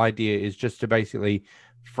whole idea is just to basically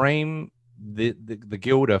frame the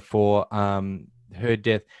Gilda for her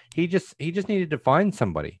death. He just needed to find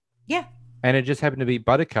somebody. Yeah. And it just happened to be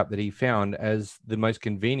Buttercup that he found as the most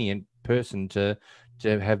convenient person to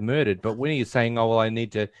have murdered. But when he's saying, "Oh well, I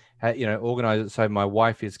need to, organize it so my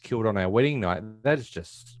wife is killed on our wedding night," that is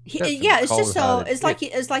just it's just so it's like,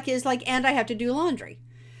 and I have to do laundry,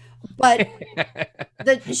 but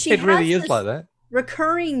she it really has is this like that.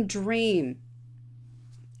 recurring dream,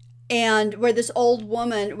 and where this old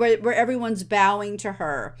woman, where everyone's bowing to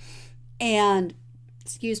her, and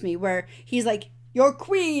where he's like, "Your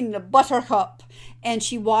queen, Buttercup," and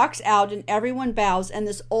she walks out and everyone bows, and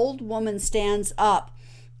this old woman stands up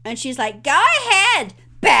and she's like, "Go ahead,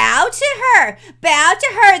 bow to her,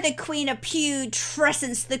 the queen of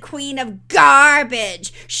putrescence, the queen of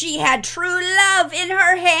garbage. She had true love in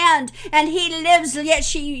her hand, and he lives, yet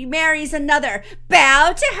she marries another.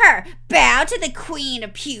 Bow to her, bow to the queen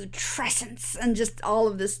of putrescence," and just all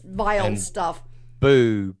of this vile stuff.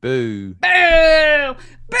 Boo, boo, boo,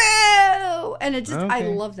 boo, and it just I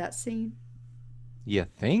Okay. love that scene. You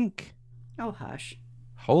think? Oh hush,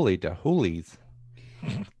 Holy de hoolies.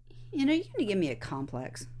 you're gonna give me a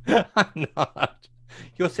complex. I'm not.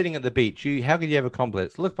 You're sitting at the beach. How could you have a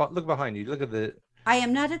complex? Look behind you. Look at the. I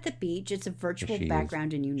am not at the beach. It's a virtual She is.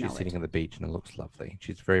 background, and She's sitting at the beach and it looks lovely.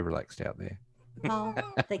 She's very relaxed out there. Well,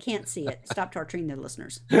 they can't see it. Stop torturing their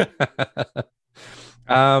listeners.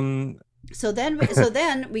 um. So then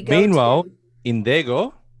we go. Meanwhile, to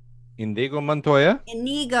Inigo Montoya,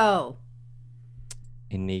 Inigo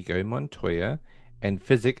Montoya, and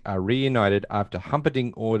Physic are reunited after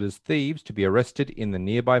Humperdinck orders thieves to be arrested in the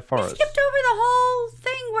nearby We forest. skipped over the whole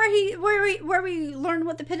thing where we learned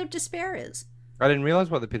what the pit of despair is. I didn't realize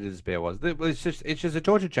what the pit of despair was. It's just a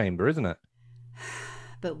torture chamber, isn't it?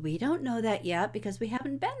 But we don't know that yet because we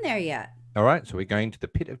haven't been there yet. All right, so we're going to the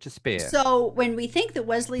pit of despair. So when we think that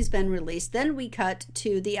Wesley's been released, then we cut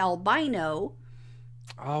to the albino,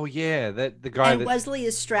 Oh yeah, the guy and that Wesley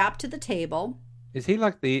is strapped to the table. is he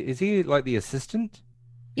like the assistant?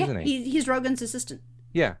 Yeah, Isn't he? he's Rogan's assistant.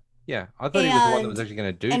 Yeah. I thought he was the one that was actually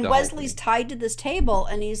going to do And the whole Wesley's thing. tied to this table,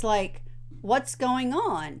 and he's like, "What's going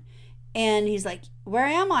on?" And he's like, "Where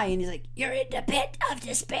am I?" And he's like, "You're in the pit of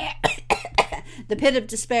despair." The pit of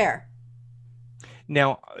despair.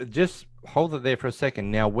 Now, just hold it there for a second.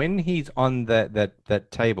 Now, when he's on that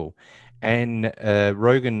table, and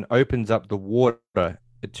Rogan opens up the water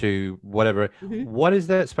to whatever, Mhm. what is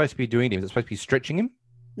that supposed to be doing to him? Is it supposed to be stretching him?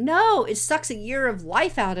 No, it sucks a year of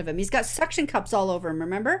life out of him. He's got suction cups all over him,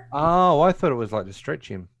 remember? Oh, I thought it was like to stretch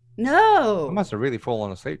him. I No. must have really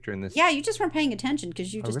fallen asleep during this. Yeah, you just weren't paying attention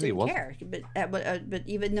because you I just really didn't wasn't. care. But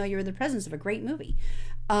even though you're in the presence of a great movie.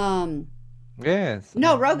 Yes.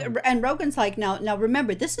 No, Rogan's like, now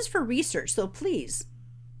remember, this is for research, so please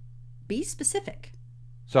be specific.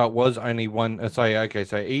 So it was only one. Sorry. Okay.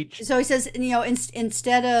 So each. So he says,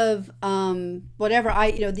 instead of whatever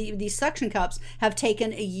these suction cups have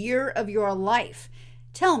taken a year of your life.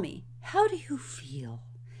 Tell me, how do you feel?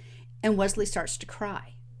 And Wesley starts to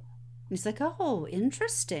cry. And he's like, "Oh,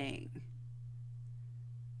 interesting."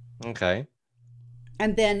 Okay.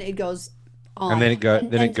 And then it goes And then it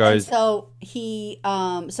and goes. so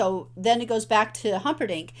so then it goes back to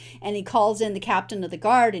Humperdinck, and he calls in the captain of the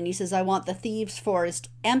guard, and he says, I want the thieves' forest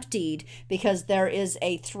emptied because there is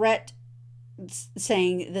a threat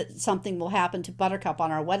saying that something will happen to Buttercup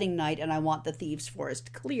on our wedding night, and I want the thieves'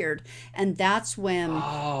 forest cleared. And that's when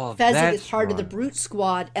Oh, Fezzik is that's part of the right. brute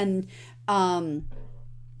squad, and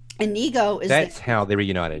Inigo is That's how they're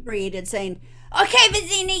reunited. created, saying, Okay,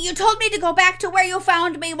 Vizzini, you told me to go back to where you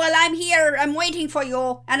found me. Well, I'm here. I'm waiting for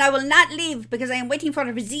you, and I will not leave because I am waiting for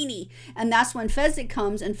Vizzini. And that's when Fezzik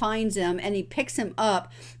comes and finds him, and he picks him up.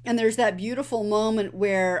 And there's that beautiful moment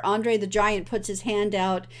where Andre the Giant puts his hand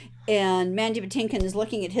out, and Mandy Patinkin is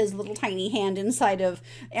looking at his little tiny hand inside of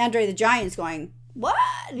Andre the Giant's, going, What?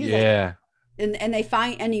 And he's like, Yeah. and they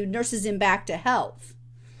find, and he nurses him back to health.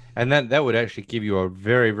 And that would actually give you a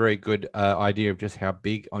very, very good idea of just how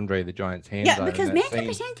big Andre the Giant's hands Yeah, are in because that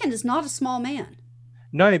Mandy scene. Patinkin is not a small man.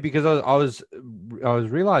 No, because I was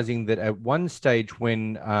realizing that at one stage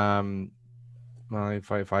when well,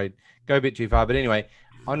 if I go a bit too far, but anyway,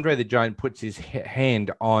 Andre the Giant puts his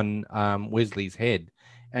hand on Wesley's head,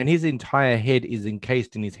 and his entire head is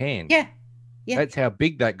encased in his hand. Yeah, yeah, That's how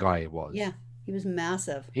big that guy was. yeah. He was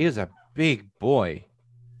massive. He was a big boy.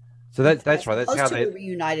 So that's right. That's Those how two they were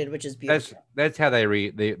reunited, which is beautiful. that's how they're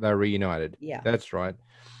reunited. Yeah. That's right.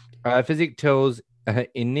 Physic tells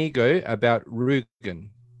Inigo about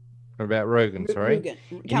Rogan. Sorry. Count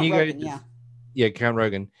Inigo, Rogan, yeah. yeah, Count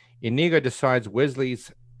Rogan. Inigo decides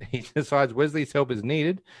he decides Wesley's help is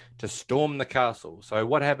needed to storm the castle. So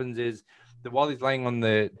what happens is that while he's laying on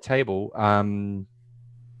the table,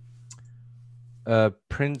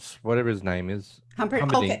 Prince, whatever his name is,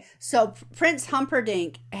 Humperdinck, Okay, so Prince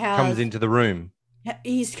Humperdinck comes into the room.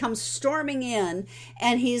 he's come storming in,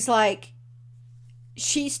 and he's like,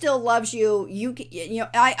 she still loves you.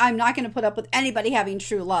 I'm not going to put up with anybody having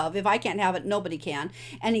true love. If I can't have it, nobody can.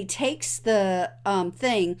 And he takes the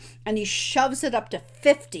thing and he shoves it up to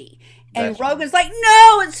 50. And That's Rogan's like,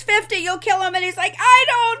 no, it's 50. You'll kill him. And he's like, I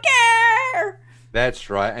don't care. That's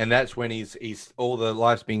right, and that's when he's all the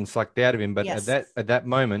life's being sucked out of him. But Yes. at that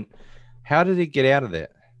moment, how did he get out of there?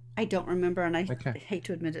 I don't remember, and I Okay. hate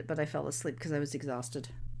to admit it, but I fell asleep because I was exhausted.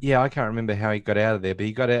 Yeah, I can't remember how he got out of there, but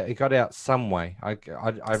he got out some way. I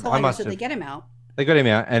So must did they have. get him out? They got him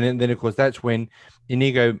out, and then of course that's when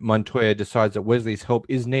Inigo Montoya decides that Wesley's help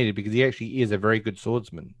is needed because he actually is a very good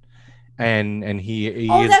swordsman, and he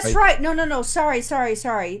Oh, is. that's right. No. Sorry.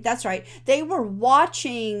 That's right. They were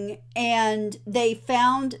watching and they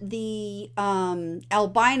found the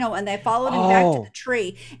albino and they followed him back to Oh, the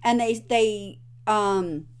tree, and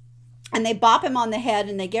they bop him on the head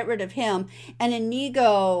and they get rid of him, and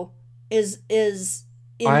Inigo is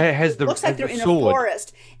in, has it looks like has they're the in a sword.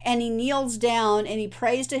 forest, and he kneels down and he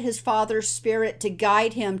prays to his father's spirit to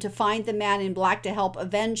guide him to find the man in black to help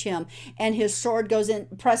avenge him, and his sword goes in,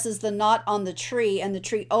 presses the knot on the tree, and the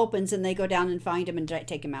tree opens and they go down and find him and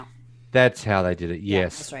take him out. That's how they did it. Yeah,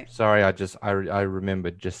 Yes. that's right. Sorry, I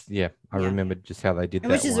remembered just I Yeah. remembered just how they did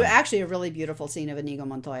Which that is one. actually a really beautiful scene of Inigo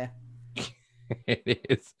Montoya. It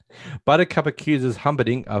is. Buttercup accuses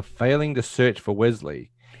Humperdinck of failing to search for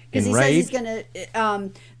Wesley. Because he says he's Enraged,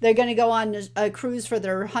 gonna, they're gonna go on a cruise for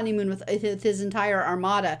their honeymoon with his entire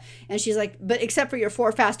armada, and she's like, but except for your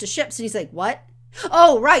 4 fastest ships, and he's like, what?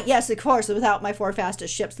 Oh, right, yes, of course, without my 4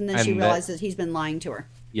 fastest ships, and then she And that- realizes he's been lying to her.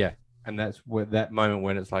 yeah, and that's where that moment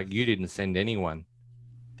when it's like you didn't send anyone.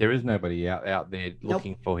 There is nobody out there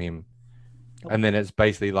looking for him. Nope. And then it's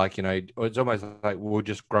basically like, it's almost like we'll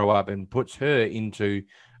just grow up, and puts her into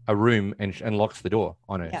a room and locks the door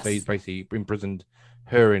on her. Yes. So he's basically imprisoned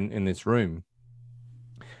her in this room.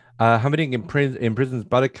 Humperdinck imprisons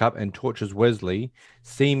Buttercup and tortures Wesley,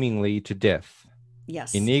 seemingly to death.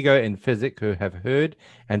 Yes. Inigo and Physic, who have heard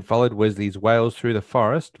and followed Wesley's wails through the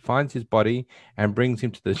forest, finds his body and brings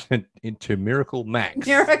him into Miracle Max.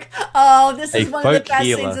 Oh, this is A one of the folk best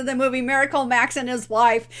healer. scenes in the movie, Miracle Max and his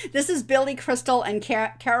wife. This is Billy Crystal and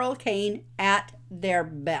Carol Kane at their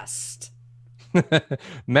best.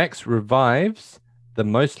 Max revives the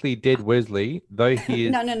mostly dead Wesley, though he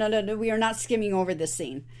is. No. We are not skimming over this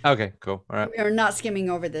scene. Okay, cool. All right. We are not skimming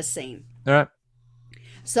over this scene. All right.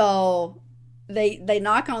 So they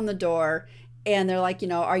knock on the door and they're like,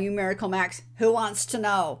 are you Miracle Max? Who wants to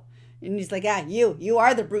know? And he's like, you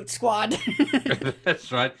are the brute squad.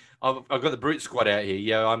 That's right. I've got the Brute Squad out here.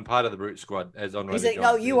 Yeah, I'm part of the Brute Squad as on. He's like,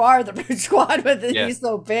 no, you are the brute squad, but Yeah. he's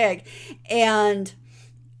so big. And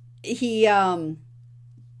he and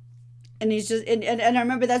he's just and I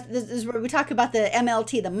remember that this is where we talk about the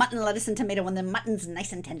MLT, the mutton, lettuce, and tomato, when the mutton's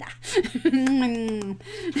nice and tender.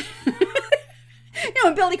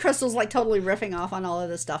 And Billy Crystal's like totally riffing off on all of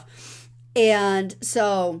this stuff. And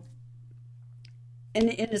so, and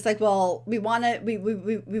it's like, well, we want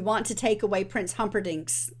to take away Prince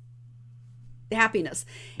Humperdinck's happiness.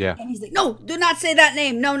 Yeah. And he's like, no, do not say that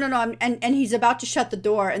name. No, no, no. And he's about to shut the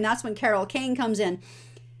door. And that's when Carol Kane comes in.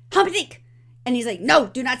 Humperdinck. And he's like, no,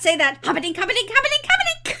 do not say that. Humperdinck, Humperdinck, Humperdinck,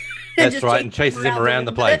 Humperdinck. That's right. And chases him around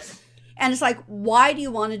the place. And it's like, why do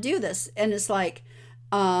you want to do this? And it's like,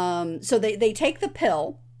 so they take the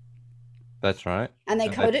pill. That's right. And they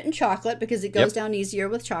coat it in chocolate because it goes down easier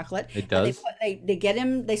with chocolate. It does. And they get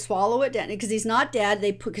him, they swallow it down because he's not dead.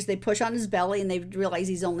 Because they push on his belly and they realize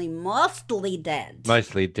he's only mostly dead.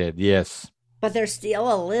 Mostly dead, yes. But there's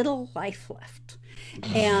still a little life left.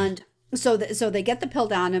 And so they get the pill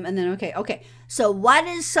down him and then, okay. So what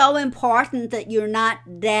is so important that you're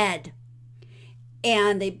not dead?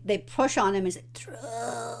 And they push on him and say, true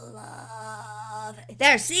love.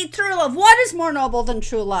 There, see, true love. What is more noble than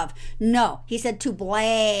true love? No, he said to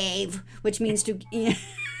blave, which means to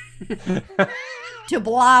to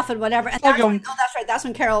bluff and whatever. And that's right. That's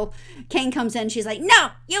when Carol Kane comes in. She's like, "No,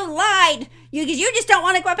 you lied. You just don't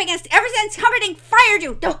want to go up against. Ever since Humperdinck fired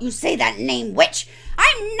you, don't you say that name, witch.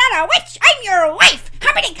 I'm not a witch. I'm your wife.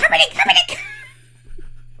 Humperdinck, Humperdinck, Humperdinck."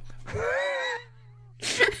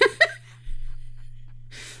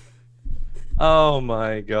 Oh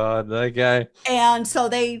my God. Okay. And so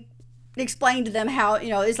they explained to them how,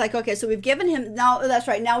 it's like, okay, so we've given him, now that's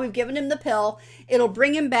right, now we've given him the pill. It'll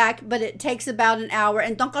bring him back, but it takes about an hour,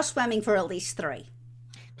 and don't go swimming for at least 3.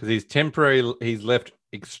 Because he's left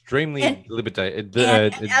extremely debilitated.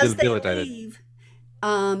 As they leave,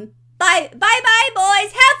 bye, boys.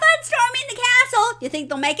 Have fun storming the castle. You think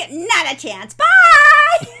they'll make it? Not a chance. Bye!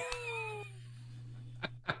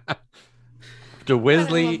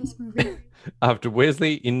 After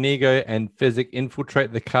Wesley, Inigo, and Fezzik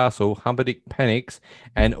infiltrate the castle, Humperdinck panics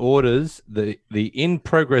and orders the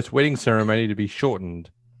in-progress wedding ceremony to be shortened.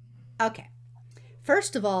 Okay.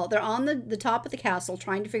 First of all, they're on the top of the castle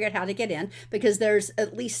trying to figure out how to get in because there's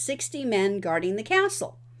at least 60 men guarding the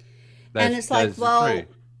castle. And it's like, well, true.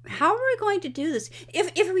 How are we going to do this?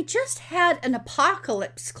 If we just had an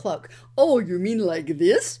apocalypse cloak. Oh, you mean like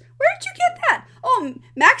this? Where did you get that? Oh,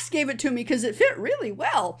 Max gave it to me because it fit really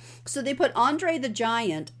well. So they put Andre the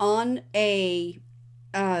Giant on a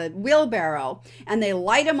wheelbarrow and they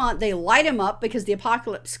light him up because the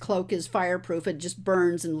apocalypse cloak is fireproof. It just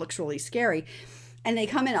burns and looks really scary. And they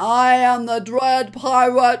come in, I am the dread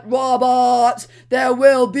pirate Robert. There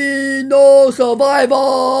will be no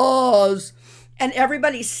survivors. And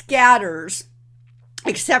everybody scatters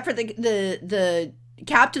except for the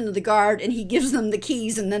captain of the guard, and he gives them the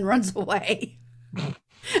keys and then runs away.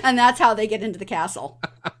 And that's how they get into the castle.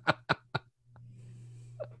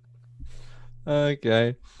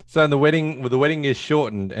 Okay. So the wedding is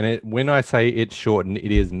shortened, and when I say it's shortened,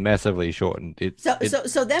 it is massively shortened.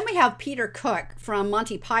 So then we have Peter Cook from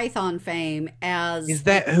Monty Python fame as... Is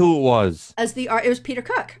that who it was? It was Peter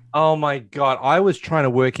Cook. Oh my God. I was trying to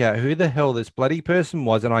work out who the hell this bloody person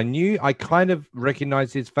was, and I kind of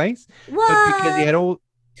recognized his face. What? But because he had all...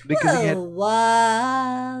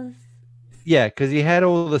 Love. Yeah, because he had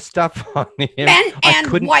all the stuff on him. Man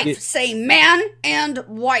and wife. Say man and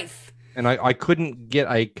wife. And I couldn't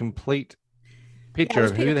get a complete picture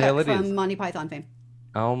of who the hell it is. From Monty Python fame.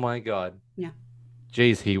 Oh my God. Yeah.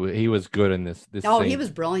 Jeez, he was good in this Oh, scene. he was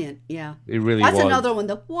brilliant. Yeah. He really was. That's another one.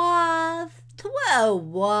 The wav.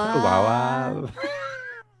 Wow.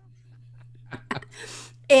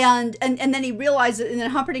 And then he realizes, and then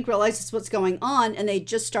Humperdinck realizes what's going on, and they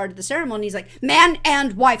just started the ceremony. He's like, man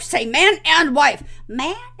and wife. Say man and wife.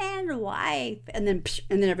 Man and wife. And then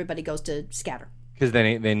everybody goes to scatter. Because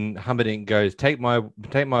then Humperdinck goes, take my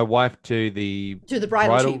wife to the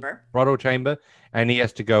bridal chamber, and he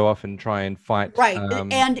has to go off and try and fight. Right,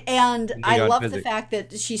 and I love the fact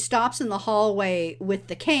that she stops in the hallway with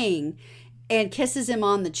the king, and kisses him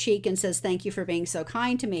on the cheek and says, "Thank you for being so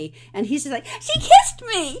kind to me." And he's just like, "She kissed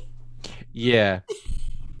me." Yeah,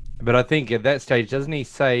 but I think at that stage, doesn't he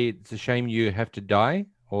say it's a shame you have to die,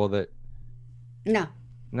 or that? No.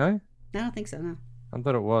 No, I don't think so. No, I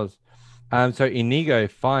thought it was. So Inigo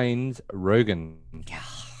finds Rogan.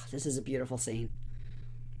 This is a beautiful scene.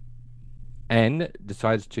 And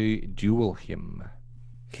decides to duel him.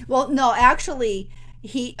 Well, no, actually,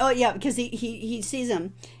 because he sees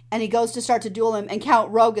him and he goes to start to duel him, and Count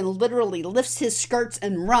Rogan literally lifts his skirts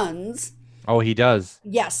and runs. Oh, he does.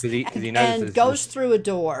 Yes, he and goes through a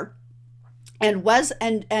door. And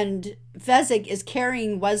Fezzik is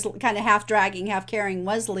carrying Wesley, kind of half dragging, half carrying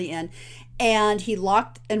Wesley in. And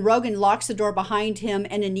Rogan locks the door behind him,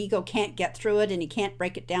 and Inigo can't get through it, and he can't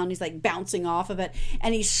break it down. He's like bouncing off of it,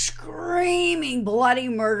 and he's screaming bloody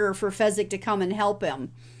murder for Fezzik to come and help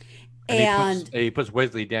him. And he puts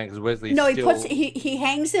Wesley down because Wesley. No, he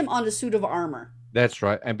hangs him on a suit of armor. That's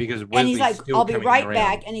right, and because Wesley's and he's like, still "I'll be right around.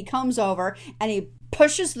 back," and he comes over and he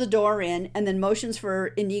pushes the door in, and then motions for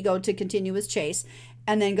Inigo to continue his chase,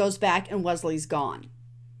 and then goes back, and Wesley's gone.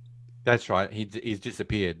 That's right. He's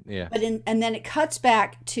disappeared. Yeah. And then it cuts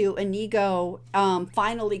back to Inigo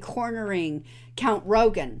finally cornering Count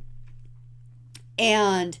Rogan,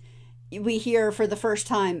 and we hear for the first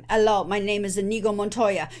time, "Hello, my name is Inigo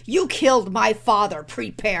Montoya. You killed my father.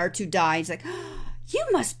 Prepare to die." He's like, "You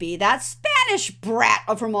must be that Spanish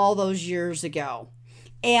brat from all those years ago."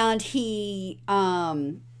 And he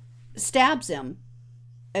stabs him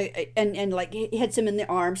and like hits him in the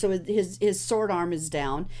arm, so his sword arm is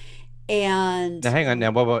down. And now hang on,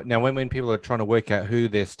 now when people are trying to work out who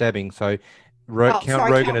they're stabbing, so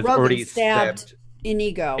Count Rogan has already stabbed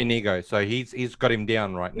Inigo, so he's got him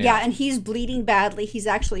down right now. Yeah, and he's bleeding badly. He's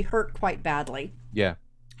actually hurt quite badly. Yeah.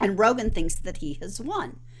 And Rogan thinks that he has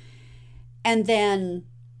won. And then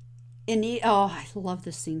I love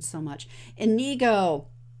this scene so much. Inigo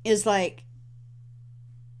is like,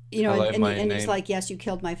 Hello, and he's like, "Yes, you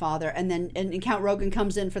killed my father." And then and Count Rogan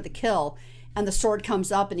comes in for the kill, and the sword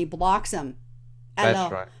comes up and he blocks him.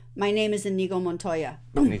 That's right. My name is Inigo Montoya.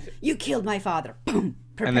 Boom. You killed my father. Boom.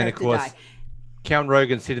 Prepare and then of course, die. Count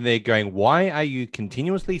Rogan's sitting there going, "Why are you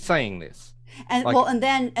continuously saying this?" And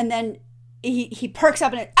and then he perks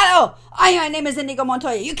up and "Hello, my name is Inigo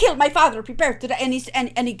Montoya. You killed my father. Prepare to die."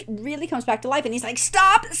 And he really comes back to life, and he's like,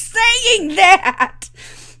 "Stop saying that."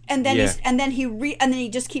 And then he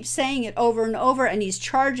just keeps saying it over and over, and he's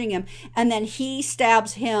charging him, and then he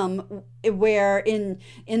stabs him where in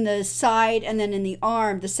the side and then in the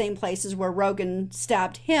arm, the same places where Rogan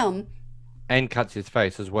stabbed him, and cuts his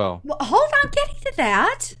face as well. Well, hold on, getting to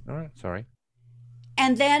that. All right, sorry.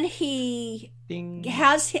 And then he Ding.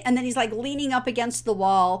 and then he's like leaning up against the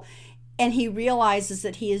wall, and he realizes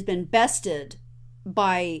that he has been bested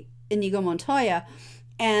by Inigo Montoya,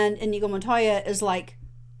 and Inigo Montoya is like,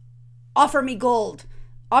 "Offer me gold,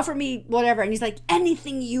 offer me whatever," and he's like,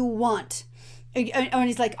 "Anything you want." And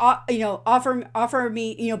he's like, offer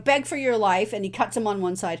me, beg for your life. And he cuts him on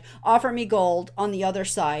one side. "Offer me gold" on the other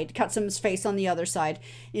side. Cuts him his face on the other side.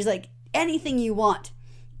 He's like, "Anything you want."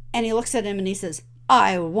 And he looks at him and he says,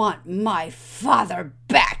 "I want my father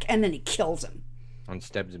back." And then he kills him. And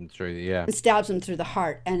stabs him through And stabs him through the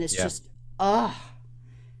heart. And it's just,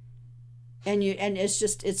 And it's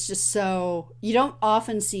just so, you don't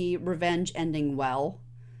often see revenge ending well.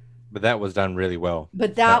 But that was done really well.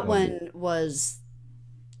 But that one was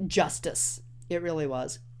justice. It really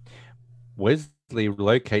was. Wesley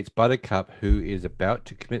locates Buttercup, who is about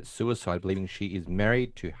to commit suicide, believing she is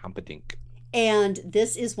married to Humperdinck. And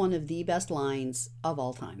this is one of the best lines of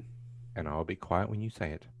all time. And I'll be quiet when you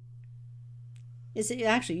say it.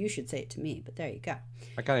 Actually, you should say it to me, but there you go.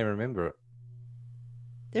 I can't even remember it.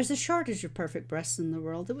 "There's a shortage of perfect breasts in the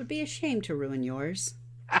world. It would be a shame to ruin yours."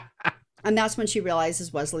 And that's when she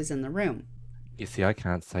realizes Wesley's in the room. You see, I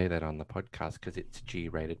can't say that on the podcast because it's a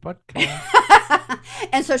G-rated podcast.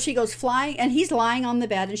 And so she goes flying, and he's lying on the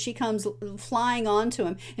bed, and she comes flying onto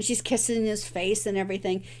him, and she's kissing his face and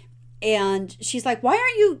everything. And she's like, "Why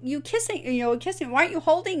aren't you kissing? Kissing? Why aren't you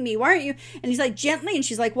holding me? Why aren't you?" And he's like, "Gently." And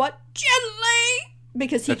she's like, "What? Gently?"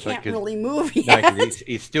 Because he can't really move yet. No,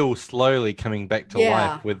 he's still slowly coming back to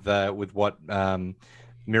life with what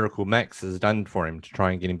Miracle Max has done for him to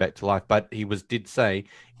try and get him back to life. But he did say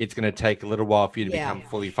it's going to take a little while for you to become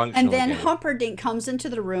fully functional. And then again. Humperdinck comes into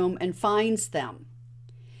the room and finds them.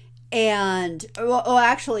 And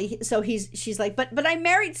actually, so she's like, but I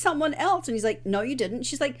married someone else. And he's like, "No, you didn't."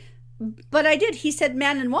 She's like, "But I did." He said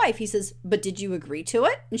man and wife. He says, "But did you agree to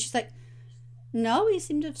it?" And she's like, "No." He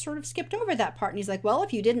seemed to have sort of skipped over that part. And he's like, "Well,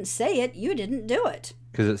 if you didn't say it, you didn't do it."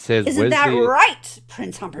 Because it says, "Isn't that right,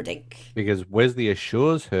 Prince Humperdinck?" Because Wesley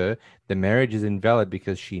assures her the marriage is invalid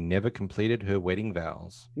because she never completed her wedding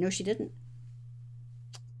vows. No, she didn't.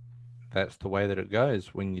 That's the way that it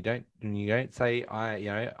goes when you don't say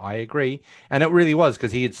I agree. And it really was,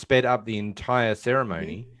 because he had sped up the entire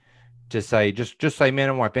ceremony to say just say man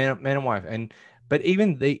and wife, man and wife. But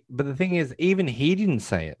the thing is, even he didn't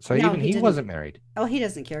say it. So even he wasn't married. Oh, he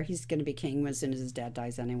doesn't care. He's going to be king as soon as his dad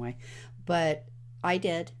dies anyway. But I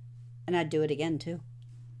did, and I'd do it again too.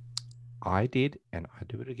 I did, and I'd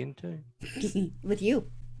do it again too. With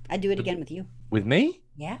you. I'd do it again with you. With me?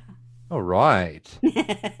 Yeah. All right.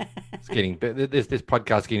 It's getting better. This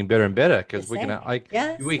podcast's getting better and better because Yes, eh?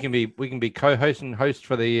 Yes. we can be co-host and host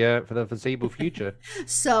for the foreseeable future.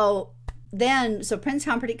 So so Prince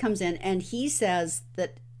Humperdinck comes in and he says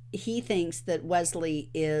that he thinks that Wesley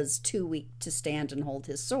is too weak to stand and hold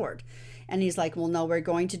his sword. And he's like, well, no, we're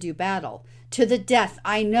going to do battle. To the death,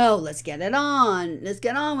 I know. Let's get it on. Let's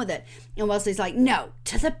get on with it. And Wesley's like, no,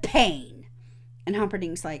 to the pain. And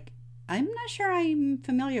Humperdinck's like, I'm not sure I'm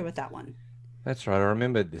familiar with that one. That's right. I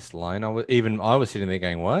remember this line. I was sitting there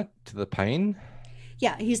going, "What? To the pain?"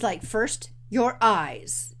 Yeah, he's like, first your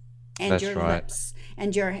eyes and That's your right. lips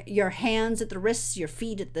and your hands at the wrists, your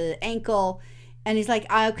feet at the ankle. And he's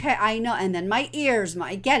like, okay, I know. And then my ears,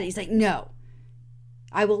 I get it. He's like, no,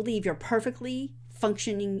 I will leave your perfectly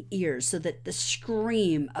functioning ears so that the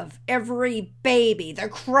scream of every baby, the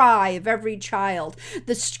cry of every child,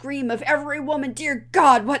 the scream of every woman, dear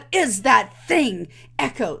God, what is that thing,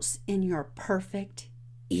 echoes in your perfect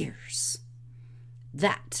ears.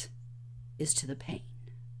 That is to the pain.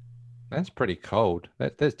 That's pretty cold.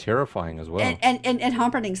 That's terrifying as well. And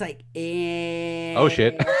Humperdinck's like, Oh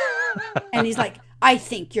shit. and he's like, I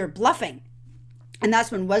think you're bluffing. And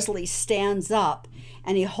that's when Wesley stands up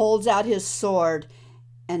and he holds out his sword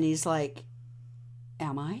and he's like,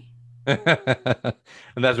 am I?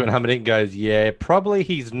 And that's when Humperdinck goes, "Yeah, probably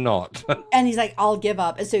he's not." And he's like, I'll give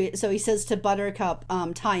up. And so he says to Buttercup,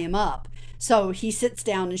 tie him up. So he sits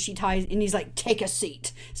down and she ties, and he's like, take a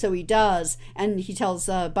seat. So he does. And he tells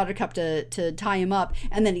Buttercup to tie him up.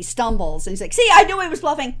 And then he stumbles. And he's like, see, I knew he was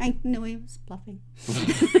bluffing. I knew he was bluffing.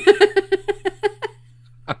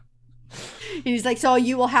 And he's like, so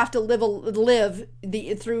you will have to live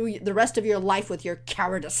through the rest of your life with your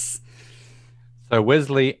cowardice. So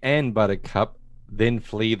Wesley and Buttercup then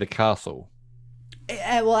flee the castle.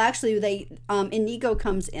 Well, actually, Inigo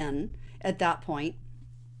comes in at that point,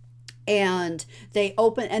 and they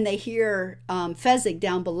open and they hear Fezzik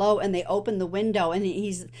down below, and they open the window, and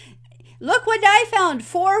he's, look what I found,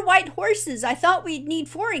 4 white horses. I thought we'd need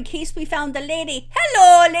 4 in case we found the lady.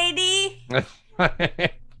 Hello, lady.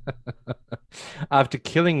 After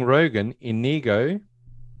killing Rogan, Inigo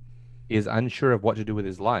is unsure of what to do with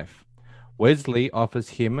his life. Wesley offers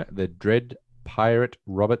him the Dread Pirate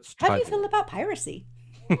Roberts title. How do you feel about piracy?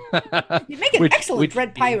 You'd make an excellent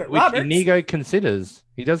Dread Pirate Roberts. Which Inigo considers.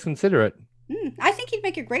 He does consider it. I think he'd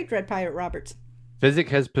make a great Dread Pirate Roberts. Fezzik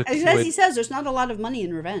has procured... As he says, there's not a lot of money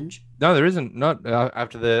in revenge. No, there isn't. Not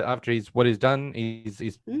after he's done.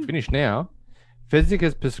 He's finished now. Fezzik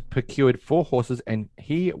has procured 4 horses, and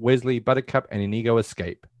he, Wesley, Buttercup, and Inigo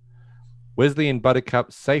escape. Wesley and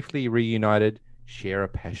Buttercup, safely reunited, share a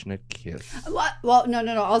passionate kiss. What? Well, no.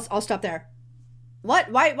 I'll stop there.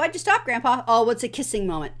 What? Why'd you stop, Grandpa? Oh, what's a kissing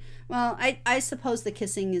moment? Well, I suppose the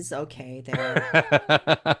kissing is okay there.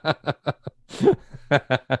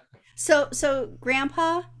 So,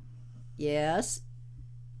 Grandpa, yes,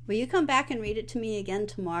 will you come back and read it to me again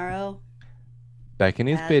tomorrow? Back in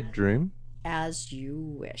his bedroom. As you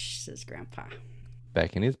wish, says Grandpa.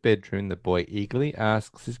 Back in his bedroom, the boy eagerly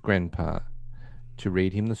asks his grandpa to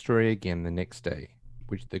read him the story again the next day,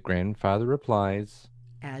 which the grandfather replies,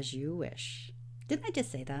 as you wish. Didn't I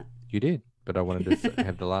just say that? You did, but I wanted to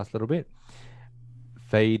have the last little bit.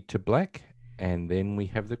 Fade to black, and then we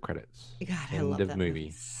have the credits. God, I love that movie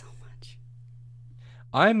so much.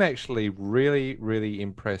 I'm actually really, really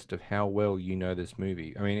impressed of how well you know this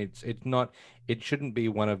movie. I mean, it shouldn't be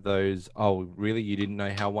one of those, oh, really? You didn't know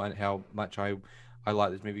how much I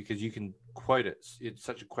like this movie, because you can quote it. It's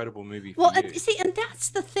such a quotable movie for you. See, and that's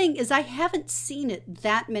the thing, is I haven't seen it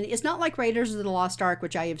that many. It's not like Raiders of the Lost Ark,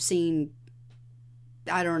 which I have seen,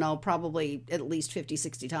 I don't know, probably at least 50,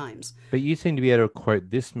 60 times. But you seem to be able to quote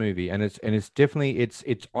this movie, and it's definitely it's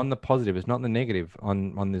on the positive. It's not the negative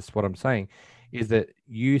on this. What I'm saying is that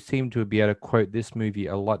you seem to be able to quote this movie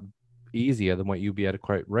a lot easier than what you'll be able to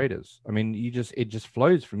quote Raiders. I mean, it just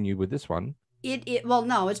flows from you with this one. Well,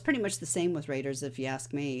 no, it's pretty much the same with Raiders, if you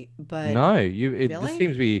ask me. But no, really?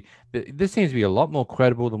 This seems to be a lot more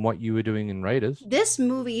credible than what you were doing in Raiders. This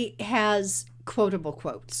movie has quotable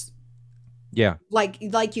quotes. Yeah, like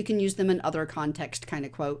you can use them in other context kind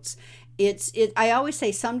of quotes. I always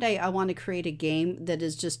say someday I want to create a game that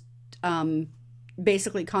is just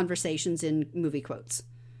basically conversations in movie quotes.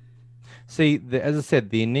 See, as I said,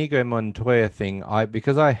 the Inigo Montoya thing,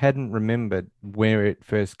 because I hadn't remembered where it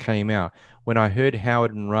first came out. When I heard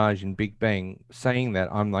Howard and Raj in Big Bang saying that,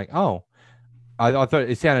 I'm like, oh, I thought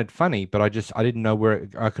it sounded funny, but I didn't know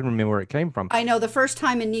I couldn't remember where it came from. I know the first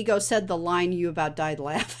time Inigo said the line, you about died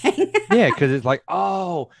laughing. Yeah, because it's like,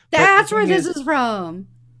 oh, that's where this is from.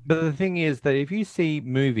 But the thing is that if you see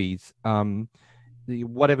movies,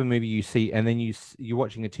 whatever movie you see, and then you're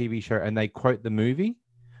watching a TV show and they quote the movie,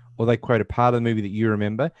 or they quote a part of the movie that you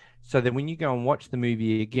remember. So then when you go and watch the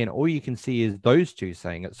movie again, all you can see is those two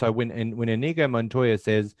saying it. So when Inigo Montoya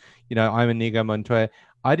says, I'm Inigo Montoya,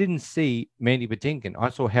 I didn't see Mandy Patinkin. I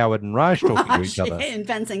saw Howard and Raj talking to each other in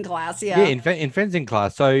fencing class. Yeah, in fencing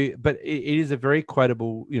class. So, but it is a very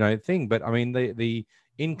quotable, thing. But I mean, the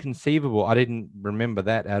inconceivable, I didn't remember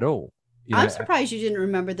that at all. I'm surprised you didn't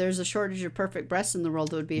remember there's a shortage of perfect breasts in the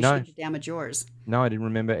world that would be ashamed to damage yours. No, I didn't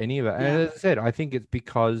remember any of it. And as I said, I think it's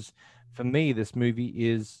because for me, this movie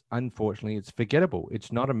is, unfortunately, it's forgettable.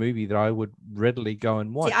 It's not a movie that I would readily go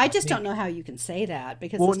and watch. See, I just don't know how you can say that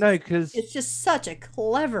because it's just such a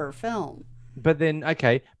clever film. But then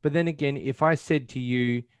again, if I said to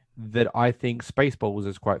you that I think Spaceballs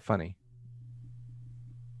is quite funny,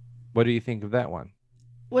 what do you think of that one?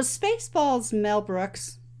 Was Spaceballs Mel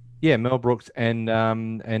Brooks? Yeah, Mel Brooks and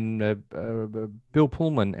Bill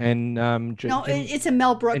Pullman and it's a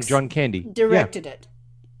Mel Brooks and John Candy directed it.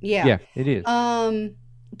 Yeah, it is.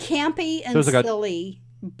 Campy and silly,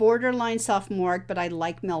 borderline sophomoric, but I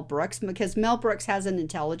like Mel Brooks because Mel Brooks has an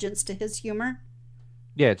intelligence to his humor.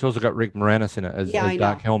 Yeah, it's also got Rick Moranis in it as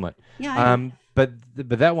Dark Helmet. Yeah, I know. But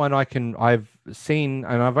that one I've seen,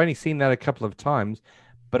 and I've only seen that a couple of times.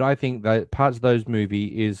 But I think that parts of those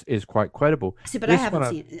movie is quite credible. See, but I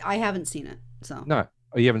haven't seen it. So no,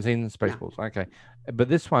 you haven't seen Spaceballs. No. Okay, but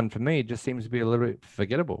this one for me just seems to be a little bit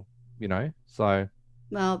forgettable. So.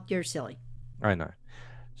 Well, you're silly. I know.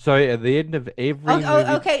 So at the end of every movie...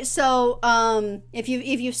 okay. So if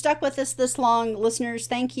you've stuck with us this long, listeners,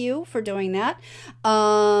 thank you for doing that.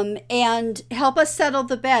 And help us settle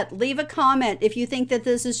the bet. Leave a comment if you think that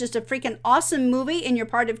this is just a freaking awesome movie and you're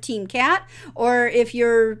part of Team Cat, or if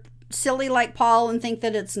you're silly like Paul and think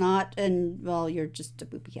that it's not, and well, you're just a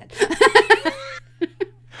poopy head.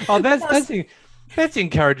 Oh, that's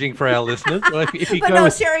encouraging for our listeners.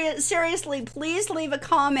 Seriously, please leave a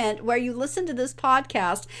comment where you listen to this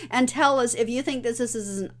podcast and tell us if you think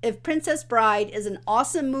if Princess Bride is an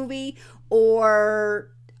awesome movie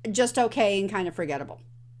or just okay and kind of forgettable.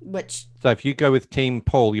 So if you go with Team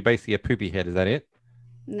Paul, you're basically a poopy head. Is that it?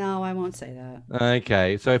 No, I won't say that.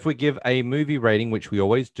 Okay, so if we give a movie rating, which we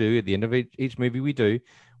always do at the end of each movie we do,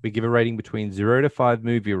 we give a rating between 0 to 5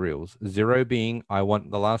 movie reels. 0 being, I want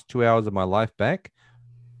the last 2 hours of my life back.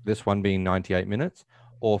 This one being 98 minutes.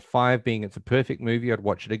 Or 5 being, it's a perfect movie. I'd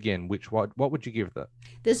watch it again. What would you give that?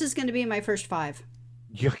 This is going to be my first 5.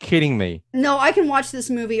 You're kidding me. No, I can watch this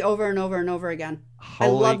movie over and over and over again. I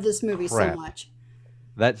love this movie so much.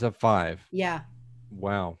 That's a 5. Yeah.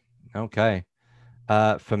 Wow. Okay.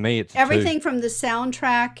 For me, it's everything from the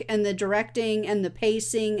soundtrack and the directing and the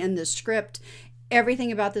pacing and the script.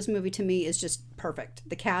 Everything about this movie to me is just perfect.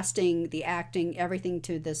 The casting, the acting, everything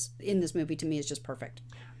in this movie to me is just perfect.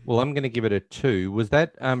 Well, I'm going to give it a 2. Was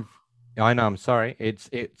that I know, I'm sorry. It's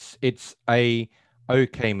a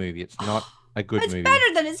okay movie. It's not a good movie. It's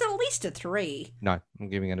better than it's at least a 3. No, I'm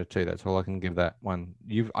giving it a 2. That's all I can give that one.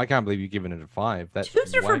 I can't believe you've given it a 5. That's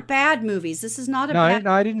 2s are for bad movies. This is not a bad.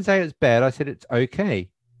 No, I didn't say it's bad. I said it's okay.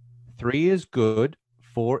 3 is good.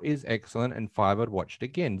 4 is excellent, and 5 I'd watch it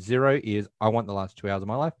again. 0 is I want the last 2 hours of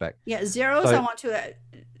my life back. Yeah, 0 is I want to.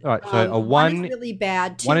 All right, so a 1 is really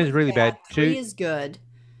bad. 2 1 is really bad. 3 is good.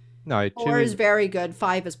 No, 4 is very good.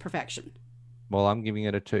 5 is perfection. Well, I'm giving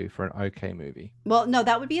it a 2 for an okay movie. Well, no,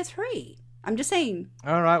 that would be a 3. I'm just saying.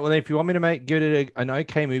 All right. Well, if you want me to give it an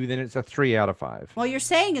okay movie, then it's a 3 out of 5. Well, you're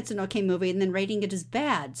saying it's an okay movie and then rating it as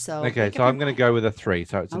bad. So okay, so I'm going to go with a 3.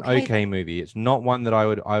 So it's an okay movie. It's not one that I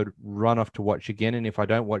would run off to watch again. And if I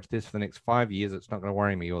don't watch this for the next 5 years, it's not going to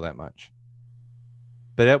worry me all that much.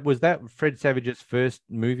 But was that Fred Savage's first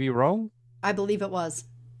movie role? I believe it was.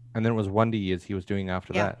 And then it was Wonder Years he was doing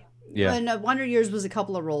after that. Yeah. And Wonder Years was a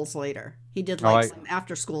couple of roles later. He did some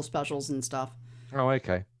after school specials and stuff. Oh,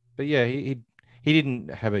 okay. But yeah, he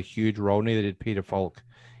didn't have a huge role. Neither did Peter Falk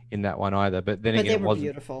in that one either. But then again, they were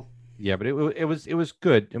beautiful. Yeah, but it was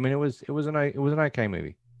good. I mean, it was an okay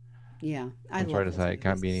movie. Yeah, I'm sorry to say it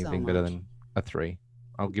can't be anything better than a 3.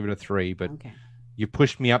 I'll give it a 3, but you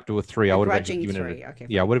pushed me up to a 3. I would have actually given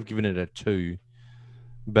it. I would have given it a 2,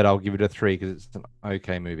 but I'll give it a 3 because it's an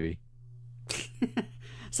okay movie.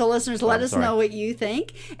 So listeners, let us know what you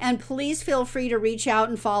think. And please feel free to reach out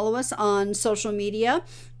and follow us on social media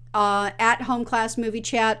at Home Class Movie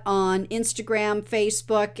Chat on Instagram,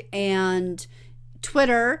 Facebook, and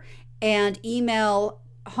Twitter, and email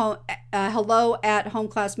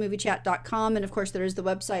hello@homeclassmoviechat.com. And of course, there is the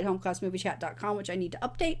website homeclassmoviechat.com, which I need to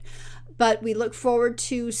update. But we look forward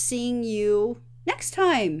to seeing you next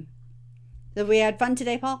time. Have we had fun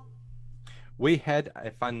today, Paul? We had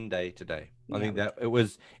a fun day today. I think that it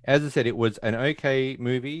was, as I said, it was an okay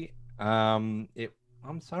movie. I'm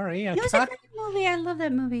sorry, It was a great movie. I love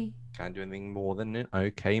that movie. Can't do anything more than an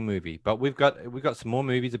okay movie. But we've got some more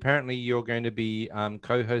movies. Apparently, you're going to be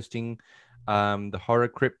co-hosting the Horror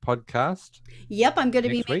Crypt podcast. Yep, I'm going to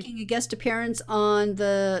be making a guest appearance on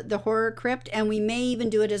the Horror Crypt, and we may even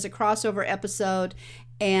do it as a crossover episode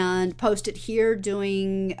and post it here,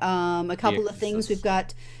 doing a couple of things. We've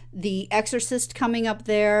got The Exorcist coming up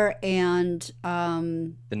there, and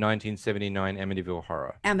the 1979 Amityville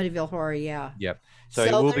Horror. Amityville Horror, yeah. Yep. So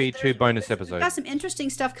it will be 2 bonus episodes. We've got some interesting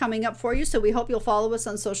stuff coming up for you, so we hope you'll follow us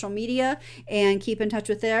on social media and keep in touch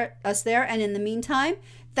with us there. And in the meantime,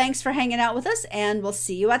 thanks for hanging out with us, and we'll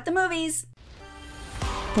see you at the movies.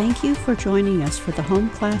 Thank you for joining us for the Home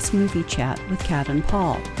Class Movie Chat with Kat and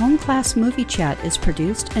Paul. Home Class Movie Chat is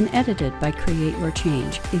produced and edited by Create Your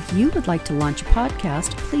Change. If you would like to launch a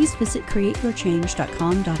podcast, please visit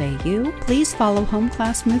createyourchange.com.au. Please follow Home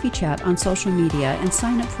Class Movie Chat on social media and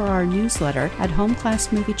sign up for our newsletter at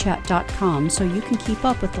homeclassmoviechat.com so you can keep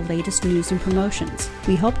up with the latest news and promotions.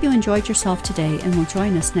 We hope you enjoyed yourself today and will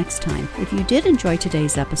join us next time. If you did enjoy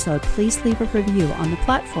today's episode, please leave a review on the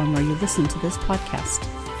platform where you listen to this podcast.